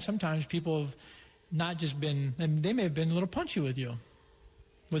imagine sometimes people have not just been, they may have been a little punchy with you.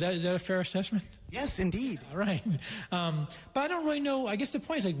 Is that a fair assessment? Yes, indeed. All right. But I don't really know. I guess the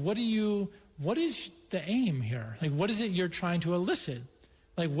point is, what is the aim here? What is it you're trying to elicit?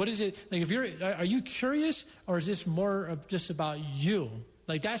 What is it, are you curious, or is this more of just about you?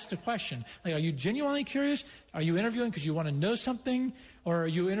 That's the question. Are you genuinely curious? Are you interviewing because you want to know something? Or are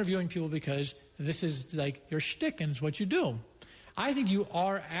you interviewing people because this is your shtick and it's what you do? I think you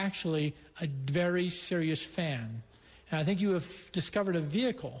are actually a very serious fan. And I think you have discovered a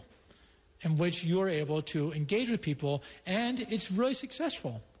vehicle in which you're able to engage with people, and it's really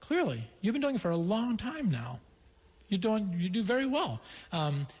successful, clearly. You've been doing it for a long time now. You do very well.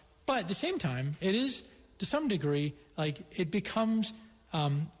 But at the same time, it is, to some degree, it becomes,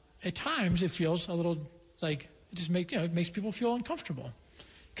 at times, it feels a little it just makes people feel uncomfortable.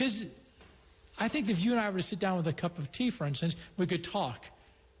 Because I think if you and I were to sit down with a cup of tea, for instance, we could talk.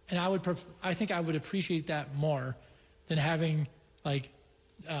 And I think I would appreciate that more than having,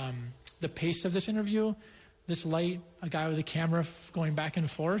 the pace of this interview, this light, a guy with a camera going back and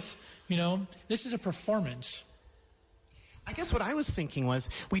forth. This is a performance. I guess what I was thinking was,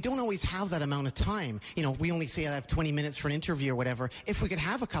 we don't always have that amount of time. We only say I have 20 minutes for an interview or whatever. If we could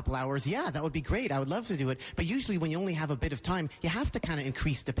have a couple hours, yeah, that would be great. I would love to do it. But usually when you only have a bit of time, you have to kind of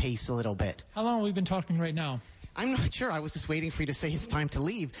increase the pace a little bit. How long have we been talking right now? I'm not sure. I was just waiting for you to say it's time to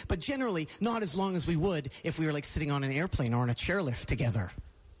leave. But generally, not as long as we would if we were sitting on an airplane or on a chairlift together.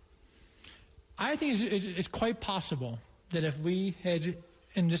 I think it's quite possible that if we had,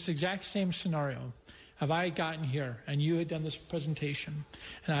 in this exact same scenario, if I had gotten here and you had done this presentation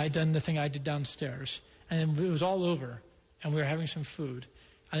and I had done the thing I did downstairs and it was all over and we were having some food,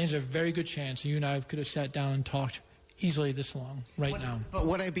 I think there's a very good chance you and I could have sat down and talked easily this long now. But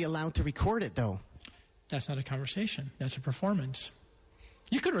would I be allowed to record it, though? That's not a conversation. That's a performance.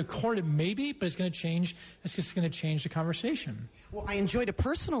 You could record it maybe, but it's going to change. It's just going to change the conversation. Well, I enjoy the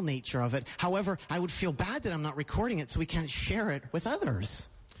personal nature of it. However, I would feel bad that I'm not recording it so we can't share it with others.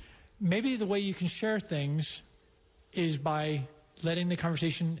 Maybe the way you can share things is by letting the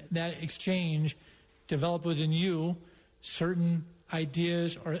conversation, that exchange, develop within you certain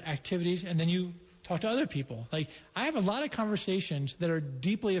ideas or activities, and then you talk to other people. I have a lot of conversations that are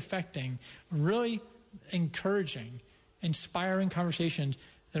deeply affecting, really encouraging, inspiring conversations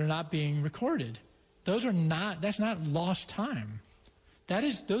that are not being recorded. That's not lost time. That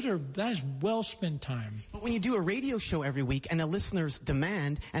is well spent time. But when you do a radio show every week and the listeners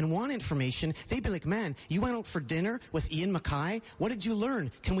demand and want information, they'd be like, man, you went out for dinner with Ian MacKaye? What did you learn?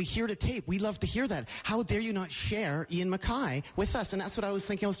 Can we hear the tape? We'd love to hear that. How dare you not share Ian MacKaye with us? And that's what I was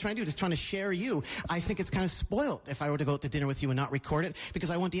thinking I was trying to do, just trying to share you. I think it's kind of spoiled if I were to go out to dinner with you and not record it, because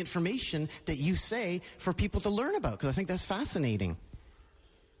I want the information that you say for people to learn about, because I think that's fascinating.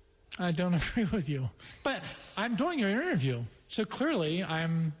 I don't agree with you. But I'm doing your interview. So clearly,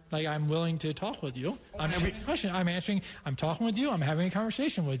 I'm willing to talk with you. I'm answering a question. I'm talking with you. I'm having a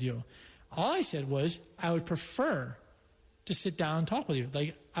conversation with you. All I said was I would prefer to sit down and talk with you.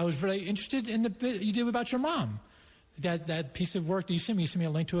 Like, I was very interested in the bit you did about your mom. That piece of work that you sent me a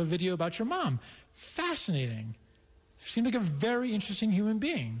link to a video about your mom. Fascinating. Seemed like a very interesting human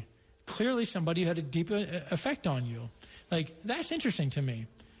being. Clearly somebody who had a deep effect on you. Like, that's interesting to me.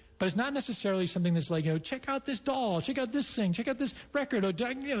 But it's not necessarily something that's like, check out this doll, check out this thing, check out this record.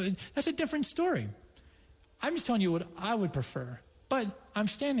 That's a different story. I'm just telling you what I would prefer. But I'm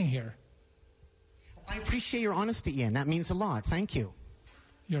standing here. I appreciate your honesty, Ian. That means a lot. Thank you.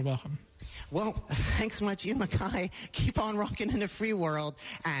 You're welcome. Well, thanks so much, Ian MacKaye. Keep on rocking in the free world.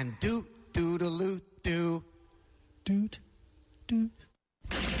 And doot-doodaloo-doo. Doot-doot.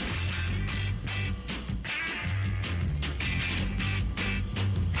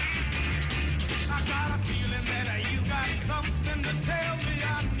 I got a feeling that you got something to